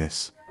sharing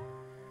this.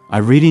 I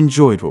really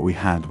enjoyed what we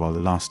had while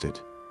it lasted."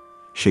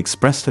 She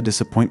expressed her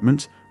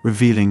disappointment,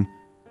 revealing,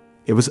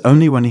 "It was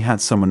only when he had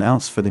someone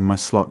else filling my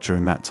slot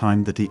during that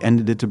time that he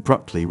ended it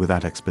abruptly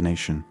without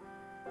explanation.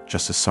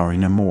 Just a sorry,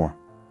 no more.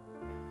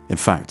 In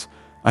fact,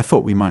 I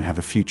thought we might have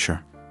a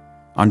future.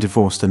 I'm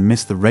divorced and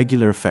miss the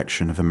regular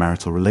affection of a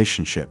marital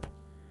relationship."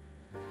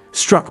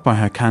 Struck by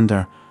her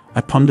candor,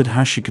 I pondered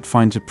how she could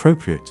find it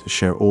appropriate to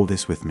share all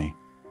this with me.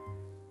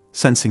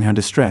 Sensing her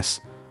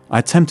distress, I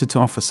attempted to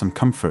offer some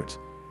comfort,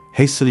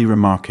 hastily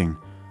remarking,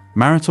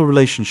 "Marital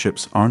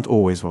relationships aren't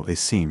always what they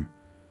seem."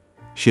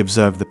 She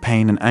observed the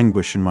pain and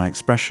anguish in my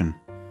expression,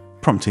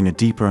 prompting a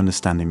deeper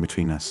understanding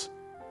between us.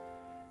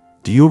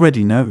 "Do you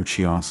already know?"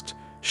 she asked,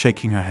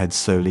 shaking her head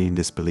slowly in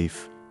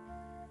disbelief.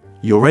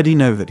 "You already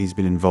know that he's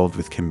been involved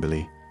with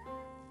Kimberly,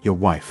 your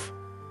wife."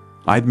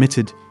 I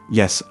admitted,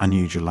 "Yes, I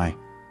knew, July.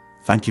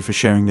 Thank you for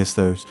sharing this,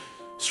 though,"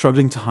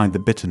 struggling to hide the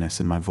bitterness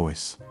in my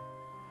voice.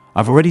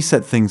 "I've already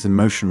set things in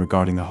motion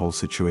regarding the whole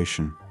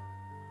situation.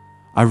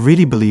 I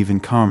really believe in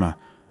karma.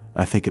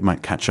 I think it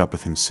might catch up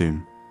with him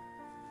soon.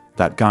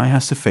 That guy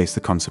has to face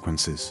the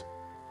consequences."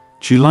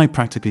 July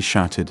practically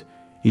shouted,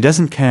 "He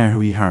doesn't care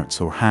who he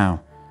hurts or how,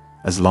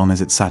 as long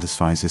as it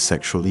satisfies his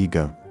sexual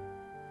ego.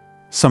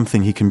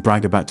 Something he can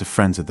brag about to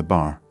friends at the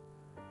bar.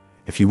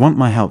 If you want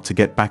my help to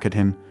get back at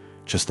him,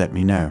 just let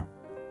me know.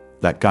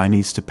 That guy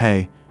needs to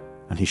pay,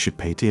 and he should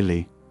pay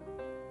dearly."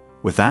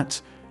 With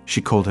that,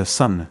 she called her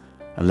son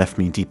and left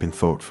me deep in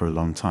thought for a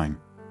long time.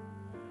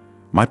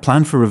 My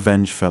plan for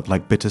revenge felt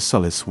like bitter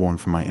solace worn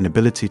from my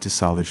inability to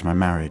salvage my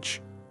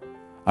marriage.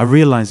 I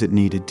realized it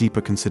needed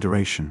deeper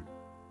consideration.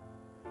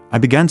 I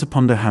began to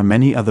ponder how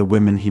many other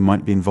women he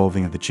might be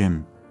involving at the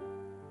gym.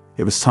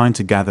 It was time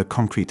to gather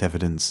concrete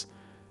evidence.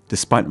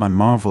 Despite my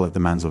marvel at the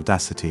man's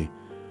audacity,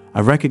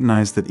 I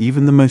recognized that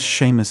even the most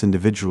shameless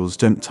individuals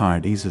don't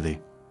tire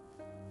easily.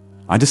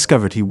 I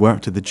discovered he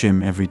worked at the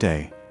gym every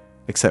day,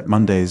 except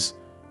Mondays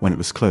when it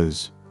was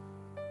closed.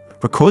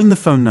 Recalling the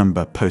phone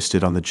number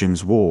posted on the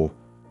gym's wall,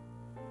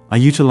 I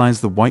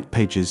utilized the white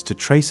pages to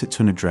trace it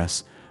to an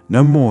address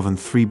no more than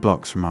 3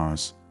 blocks from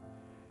ours.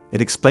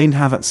 It explained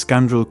how that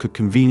scoundrel could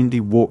conveniently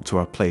walk to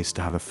our place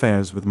to have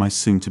affairs with my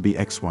soon-to-be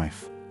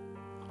ex-wife.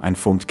 I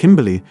informed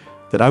Kimberly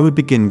that I would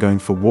begin going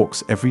for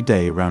walks every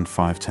day around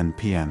 5:10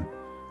 p.m.,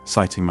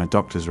 citing my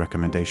doctor's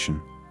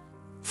recommendation.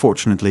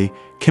 Fortunately,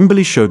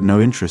 Kimberly showed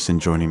no interest in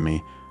joining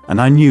me, and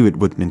I knew it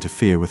wouldn't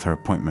interfere with her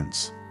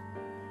appointments.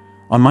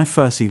 On my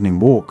first evening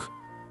walk,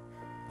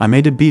 I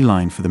made a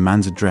beeline for the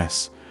man's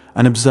address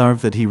and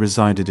observed that he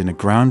resided in a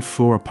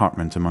ground-floor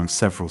apartment among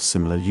several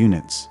similar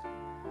units.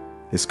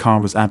 His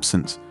car was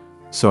absent,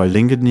 so I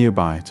lingered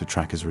nearby to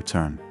track his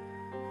return.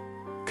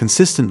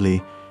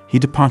 Consistently, he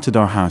departed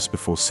our house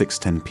before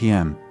 6:10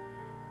 p.m.,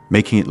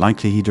 making it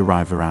likely he'd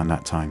arrive around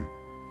that time.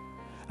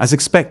 As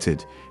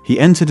expected, he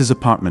entered his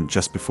apartment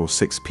just before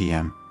 6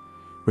 p.m.,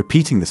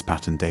 repeating this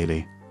pattern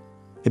daily.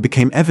 It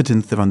became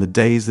evident that on the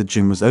days the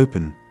gym was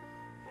open,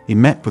 he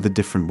met with a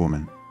different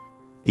woman.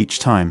 Each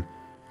time,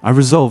 I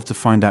resolved to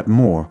find out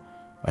more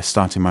by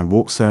starting my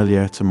walks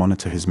earlier to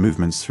monitor his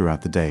movements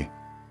throughout the day.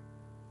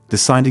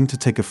 Deciding to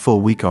take a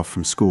full week off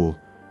from school,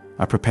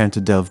 I prepared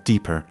to delve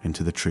deeper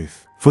into the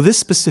truth. For this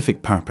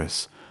specific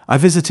purpose, I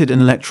visited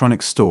an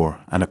electronics store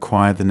and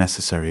acquired the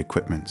necessary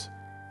equipment.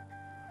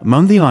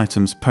 Among the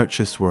items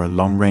purchased were a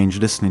long-range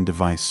listening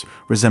device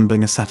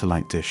resembling a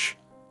satellite dish,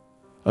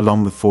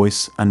 along with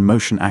voice and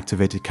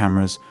motion-activated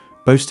cameras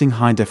boasting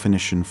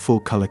high-definition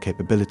full-color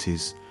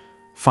capabilities,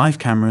 5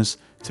 cameras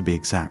to be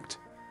exact.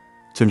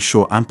 To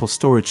ensure ample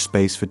storage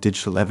space for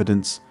digital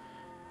evidence,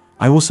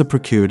 I also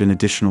procured an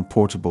additional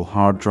portable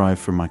hard drive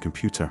for my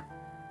computer.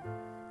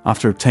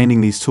 After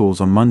obtaining these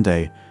tools on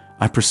Monday,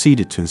 I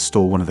proceeded to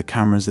install one of the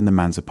cameras in the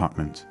man's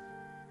apartment.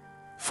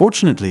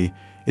 Fortunately,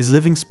 his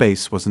living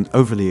space wasn't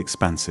overly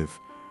expansive,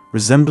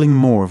 resembling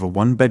more of a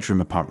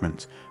one-bedroom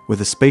apartment with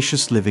a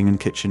spacious living and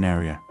kitchen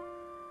area.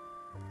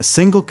 A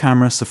single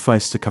camera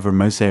sufficed to cover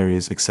most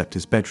areas except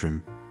his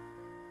bedroom.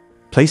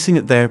 Placing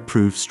it there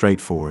proved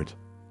straightforward.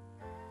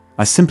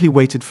 I simply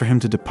waited for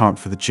him to depart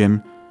for the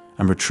gym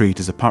and retrieved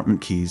his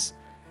apartment keys,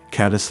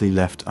 carelessly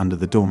left under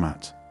the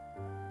doormat.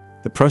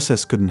 The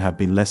process couldn't have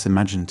been less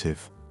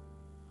imaginative.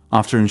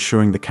 After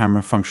ensuring the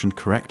camera functioned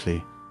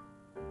correctly,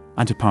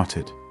 I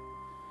departed.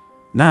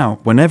 Now,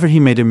 whenever he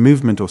made a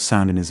movement or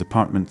sound in his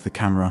apartment, the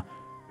camera,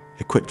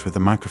 equipped with a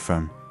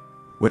microphone,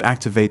 would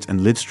activate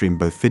and live-stream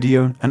both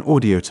video and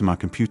audio to my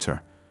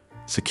computer,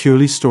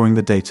 securely storing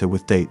the data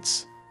with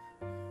dates.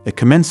 It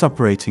commenced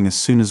operating as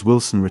soon as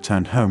Wilson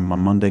returned home on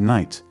Monday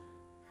night,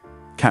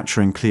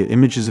 capturing clear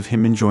images of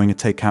him enjoying a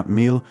takeout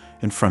meal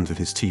in front of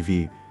his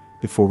TV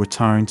before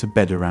retiring to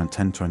bed around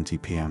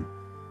 10:20 p.m.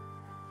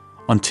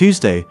 On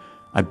Tuesday,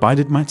 I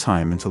bided my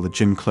time until the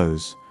gym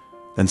closed,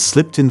 then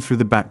slipped in through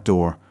the back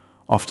door,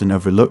 often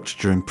overlooked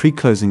during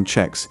pre-closing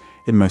checks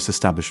in most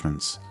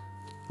establishments.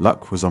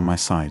 Luck was on my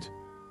side.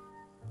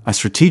 I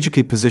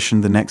strategically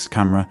positioned the next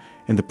camera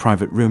in the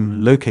private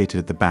room located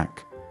at the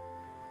back,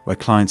 where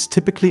clients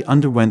typically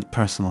underwent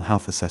personal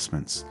health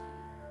assessments.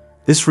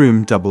 This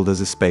room doubled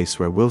as a space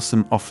where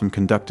Wilson often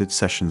conducted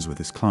sessions with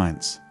his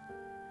clients.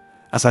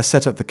 As I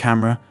set up the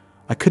camera,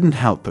 I couldn't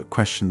help but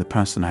question the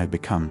person I had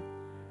become,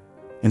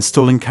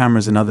 installing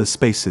cameras in other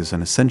spaces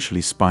and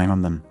essentially spying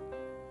on them.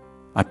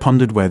 I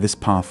pondered where this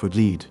path would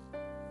lead.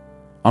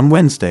 On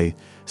Wednesday,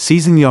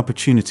 seizing the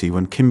opportunity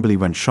when Kimberly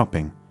went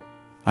shopping,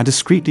 I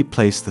discreetly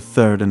placed the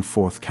 3rd and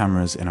 4th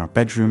cameras in our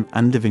bedroom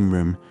and living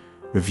room,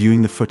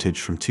 reviewing the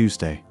footage from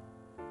Tuesday.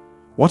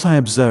 What I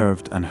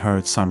observed and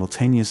heard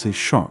simultaneously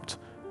shocked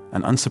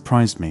and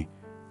unsurprised me,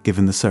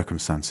 given the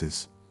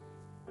circumstances.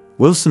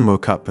 Wilson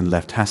woke up and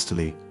left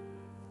hastily,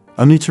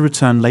 only to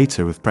return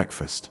later with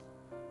breakfast.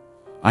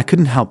 I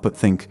couldn't help but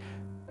think,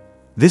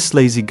 this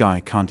lazy guy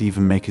can't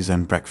even make his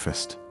own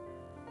breakfast.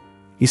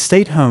 He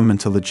stayed home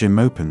until the gym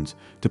opened,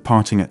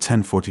 departing at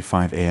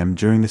 10:45 a.m.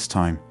 During this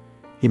time,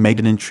 he made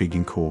an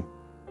intriguing call.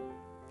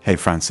 "Hey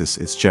Francis,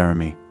 it's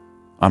Jeremy.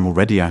 I'm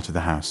already out of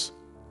the house."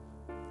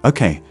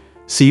 "Okay,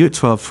 see you at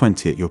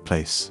 12:20 at your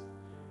place.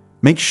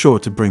 Make sure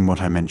to bring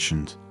what I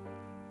mentioned."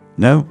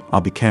 "No,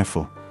 I'll be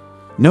careful.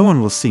 No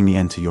one will see me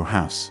enter your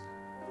house."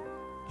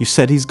 "You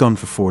said he's gone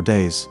for 4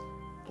 days.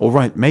 All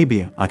right,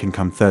 maybe I can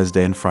come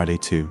Thursday and Friday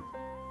too.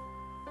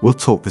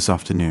 We'll talk this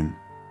afternoon."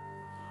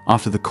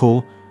 After the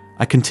call,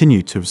 I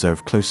continued to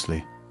observe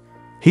closely.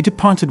 He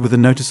departed with a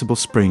noticeable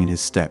spring in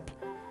his step,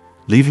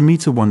 leaving me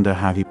to wonder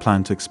how he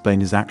planned to explain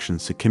his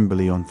actions to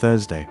Kimberly on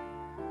Thursday.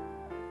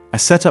 I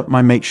set up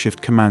my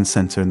makeshift command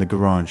center in the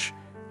garage,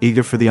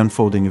 eager for the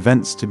unfolding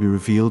events to be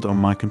revealed on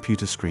my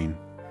computer screen.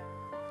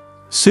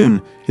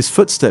 Soon, his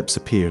footsteps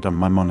appeared on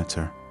my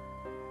monitor.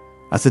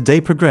 As the day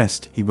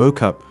progressed, he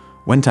woke up,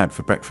 went out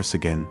for breakfast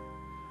again,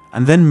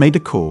 and then made a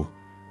call,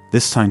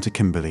 this time to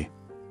Kimberly.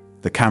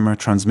 The camera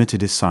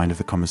transmitted his side of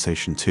the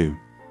conversation too.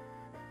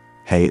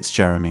 "Hey, it's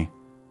Jeremy.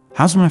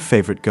 How's my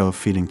favorite girl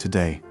feeling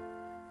today?"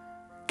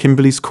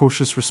 Kimberly's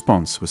cautious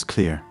response was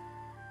clear.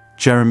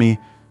 "Jeremy,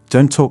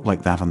 don't talk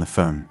like that on the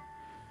phone.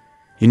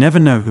 You never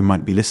know who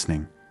might be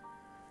listening.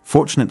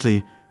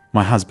 Fortunately,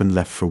 my husband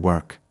left for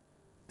work.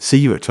 See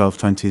you at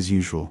 12:20 as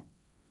usual."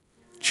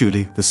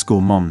 Julie, the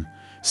school mom,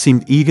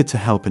 seemed eager to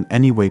help in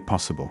any way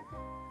possible.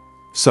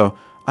 So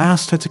I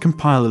asked her to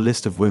compile a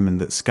list of women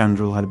that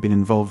Scandal had been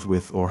involved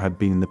with or had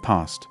been in the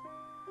past.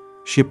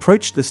 She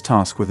approached this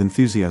task with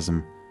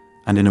enthusiasm,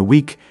 and in a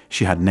week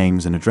she had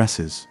names and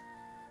addresses.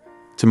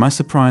 To my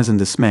surprise and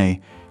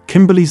dismay,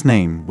 Kimberly's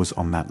name was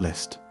on that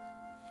list.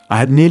 I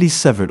had nearly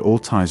severed all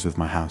ties with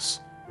my house,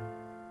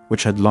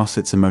 which had lost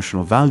its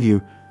emotional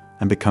value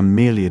and become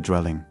merely a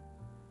dwelling.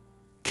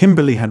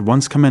 Kimberly had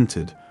once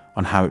commented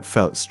on how it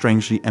felt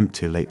strangely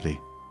empty lately.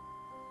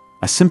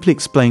 I simply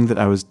explained that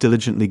I was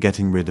diligently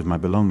getting rid of my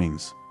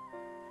belongings.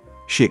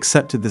 She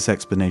accepted this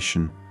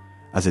explanation,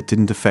 as it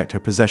didn't affect her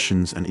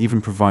possessions and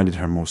even provided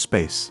her more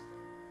space.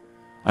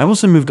 I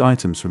also moved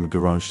items from the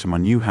garage to my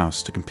new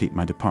house to complete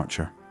my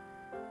departure.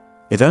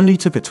 It only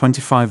took a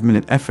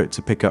 25-minute effort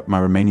to pick up my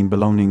remaining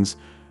belongings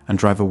and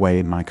drive away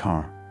in my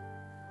car.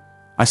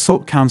 I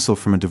sought counsel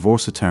from a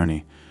divorce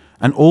attorney,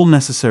 and all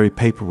necessary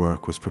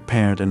paperwork was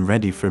prepared and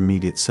ready for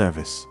immediate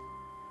service.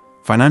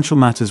 Financial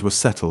matters were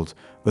settled,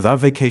 with our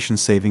vacation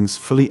savings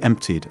fully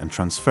emptied and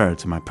transferred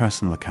to my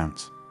personal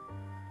account.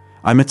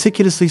 I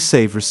meticulously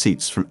saved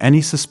receipts from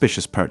any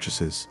suspicious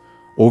purchases,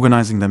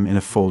 organizing them in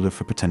a folder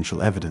for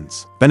potential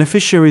evidence.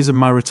 Beneficiaries of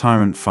my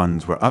retirement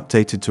fund were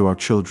updated to our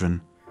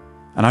children,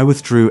 and I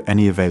withdrew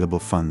any available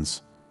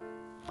funds.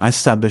 I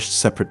established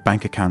separate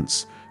bank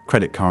accounts,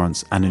 credit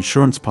cards, and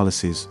insurance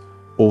policies,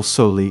 all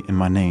solely in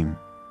my name.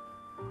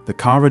 The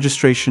car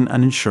registration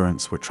and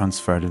insurance were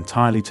transferred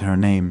entirely to her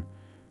name,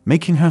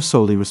 making her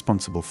solely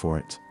responsible for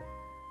it.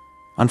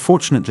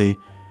 Unfortunately,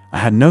 I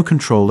had no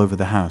control over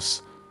the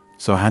house,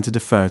 so I had to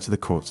defer to the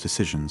court's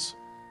decisions.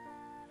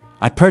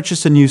 I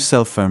purchased a new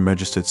cell phone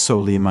registered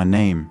solely in my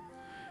name,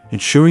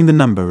 ensuring the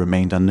number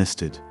remained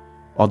unlisted,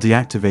 while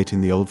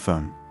deactivating the old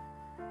phone.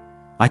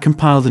 I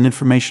compiled an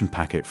information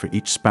packet for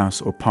each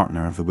spouse or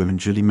partner of the women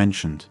duly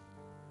mentioned.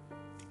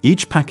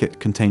 Each packet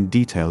contained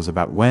details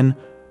about when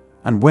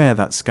and where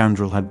that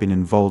scoundrel had been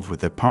involved with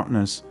their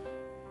partners,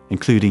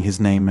 including his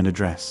name and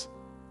address.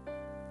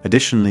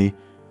 Additionally,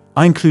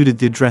 I included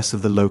the address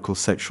of the local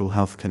sexual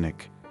health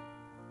clinic,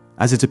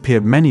 as it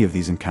appeared many of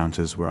these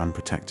encounters were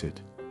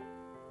unprotected.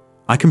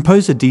 I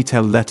composed a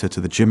detailed letter to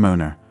the gym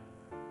owner,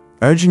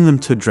 urging them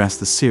to address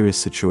the serious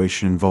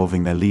situation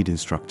involving their lead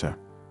instructor.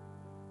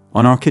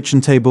 On our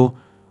kitchen table,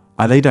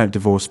 I laid out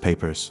divorce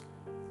papers,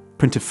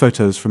 printed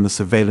photos from the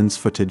surveillance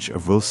footage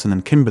of Wilson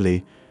and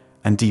Kimberly,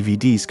 and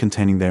DVDs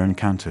containing their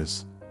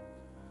encounters.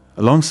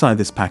 Alongside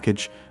this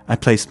package, I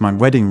placed my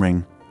wedding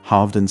ring,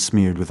 halved and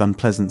smeared with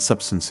unpleasant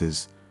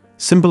substances,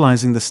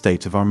 symbolizing the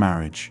state of our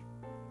marriage.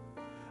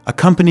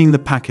 Accompanying the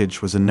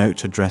package was a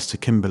note addressed to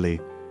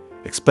Kimberly,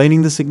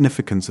 explaining the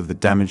significance of the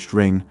damaged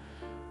ring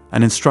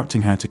and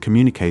instructing her to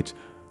communicate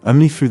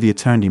only through the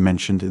attorney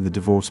mentioned in the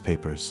divorce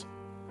papers.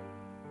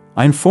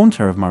 I informed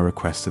her of my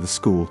request to the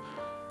school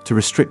to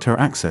restrict her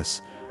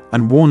access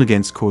and warn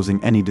against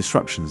causing any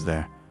disruptions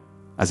there,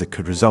 as it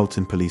could result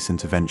in police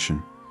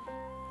intervention.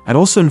 I'd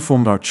also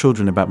informed our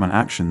children about my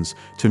actions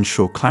to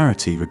ensure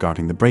clarity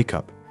regarding the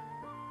breakup.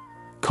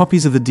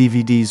 Copies of the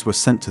DVDs were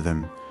sent to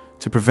them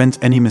to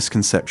prevent any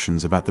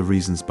misconceptions about the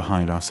reasons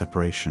behind our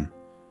separation.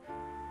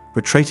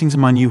 Retreating to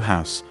my new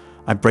house,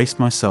 I braced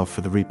myself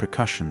for the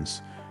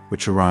repercussions,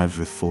 which arrived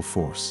with full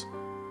force.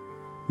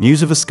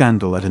 News of a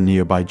scandal at a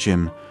nearby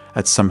gym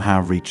had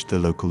somehow reached the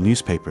local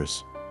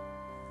newspapers.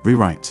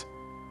 Rewrite.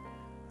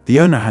 The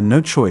owner had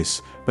no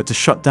choice but to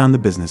shut down the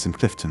business in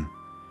Clifton.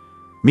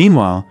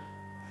 Meanwhile,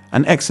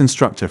 an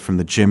ex-instructor from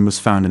the gym was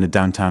found in a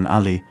downtown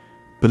alley,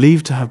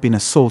 believed to have been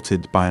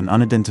assaulted by an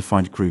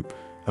unidentified group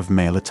of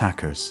male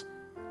attackers.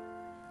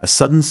 A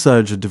sudden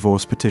surge of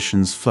divorce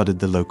petitions flooded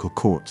the local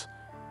court,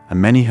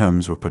 and many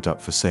homes were put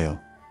up for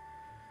sale.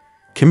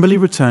 Kimberly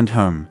returned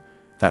home.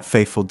 That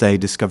fateful day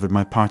discovered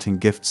my parting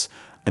gifts,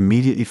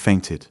 immediately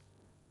fainted.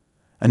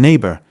 A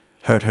neighbor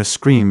heard her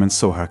scream and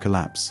saw her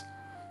collapse.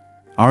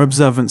 Our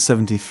observant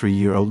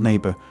 73-year-old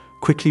neighbor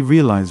quickly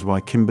realized why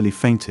Kimberly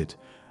fainted,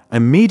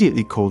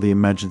 immediately called the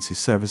emergency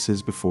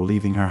services before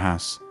leaving her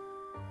house.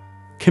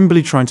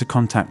 Kimberly tried to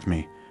contact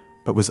me,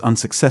 but was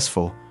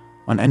unsuccessful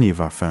on any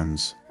of our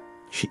phones.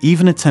 She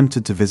even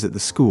attempted to visit the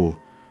school,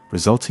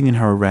 resulting in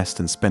her arrest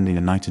and spending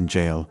a night in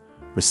jail,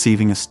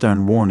 receiving a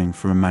stern warning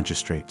from a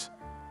magistrate.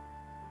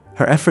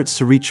 Her efforts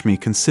to reach me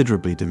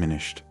considerably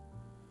diminished.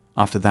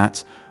 After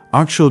that,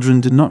 our children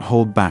did not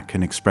hold back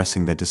in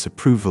expressing their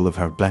disapproval of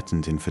her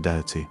blatant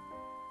infidelity.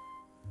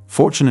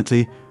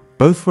 Fortunately,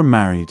 both were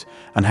married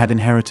and had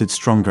inherited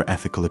stronger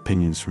ethical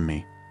opinions from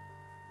me.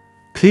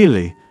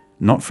 Clearly,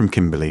 not from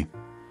Kimberly.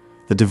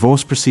 The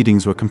divorce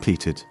proceedings were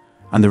completed,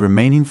 and the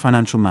remaining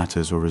financial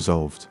matters were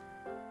resolved.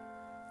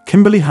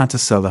 Kimberly had to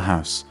sell the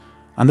house,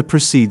 and the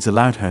proceeds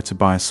allowed her to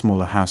buy a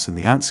smaller house in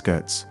the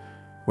outskirts,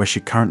 where she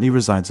currently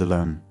resides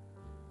alone.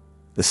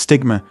 The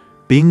stigma,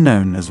 being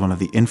known as one of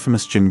the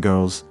infamous gym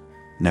girls,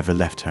 never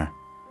left her.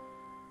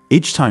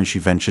 Each time she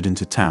ventured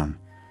into town,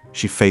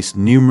 she faced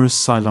numerous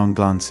sidelong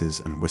glances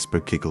and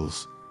whispered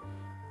giggles.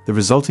 The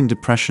resulting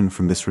depression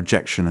from this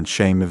rejection and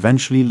shame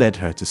eventually led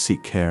her to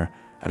seek care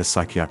at a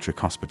psychiatric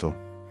hospital.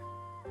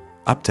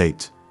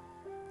 Update.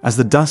 As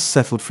the dust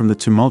settled from the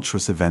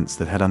tumultuous events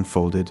that had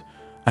unfolded,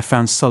 I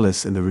found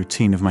solace in the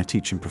routine of my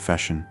teaching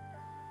profession.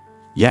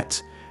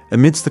 Yet,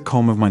 amidst the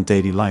calm of my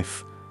daily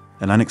life,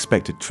 an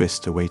unexpected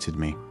twist awaited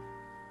me.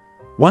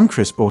 One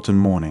crisp autumn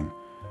morning,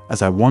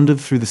 as I wandered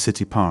through the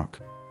city park,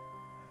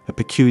 a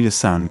peculiar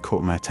sound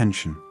caught my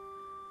attention.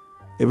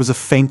 It was a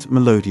faint,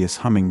 melodious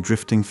humming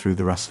drifting through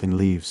the rustling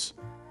leaves.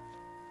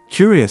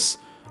 Curious,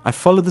 I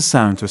followed the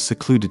sound to a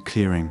secluded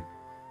clearing,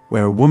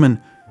 where a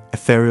woman,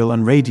 ethereal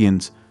and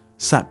radiant,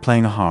 sat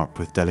playing a harp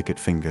with delicate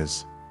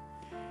fingers.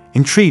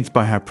 Intrigued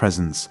by her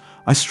presence,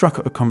 I struck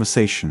up a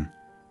conversation,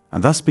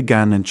 and thus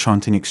began an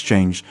enchanting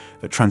exchange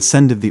that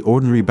transcended the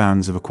ordinary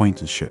bounds of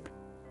acquaintanceship.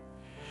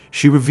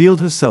 She revealed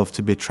herself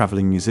to be a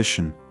traveling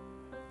musician,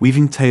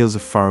 weaving tales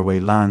of faraway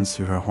lands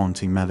through her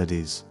haunting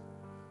melodies.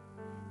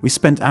 We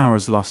spent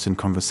hours lost in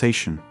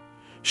conversation,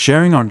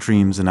 sharing our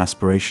dreams and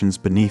aspirations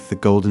beneath the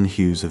golden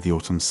hues of the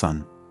autumn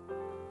sun.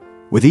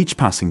 With each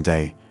passing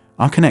day,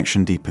 our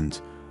connection deepened,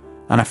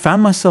 and I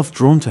found myself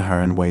drawn to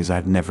her in ways I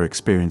had never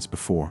experienced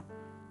before.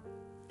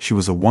 She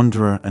was a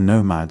wanderer, a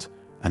nomad,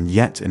 and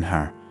yet in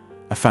her,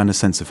 I found a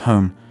sense of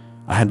home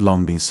I had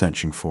long been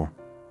searching for.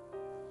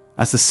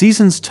 As the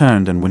seasons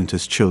turned and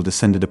winter's chill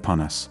descended upon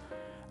us,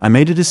 I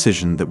made a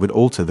decision that would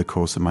alter the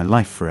course of my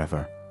life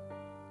forever.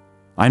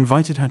 I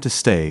invited her to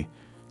stay,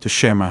 to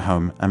share my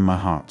home and my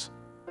heart,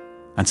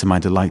 and to my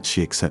delight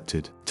she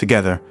accepted.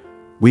 Together,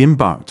 we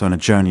embarked on a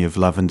journey of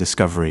love and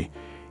discovery,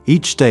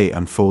 each day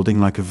unfolding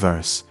like a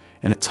verse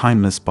in a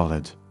timeless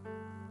ballad.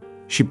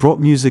 She brought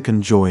music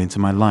and joy into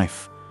my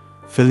life,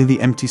 filling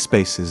the empty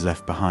spaces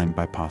left behind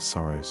by past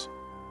sorrows.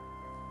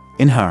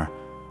 In her,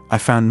 I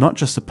found not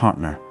just a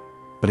partner,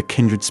 but a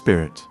kindred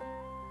spirit,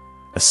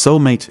 a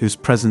soulmate whose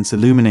presence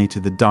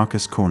illuminated the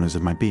darkest corners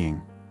of my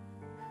being.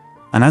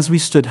 And as we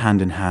stood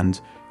hand in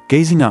hand,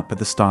 gazing up at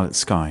the starlit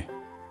sky,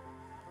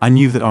 I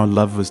knew that our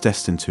love was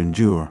destined to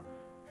endure,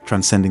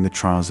 transcending the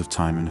trials of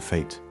time and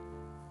fate.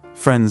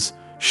 Friends,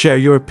 share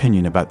your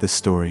opinion about this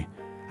story.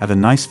 Have a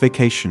nice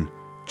vacation.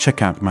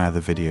 Check out my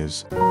other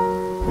videos.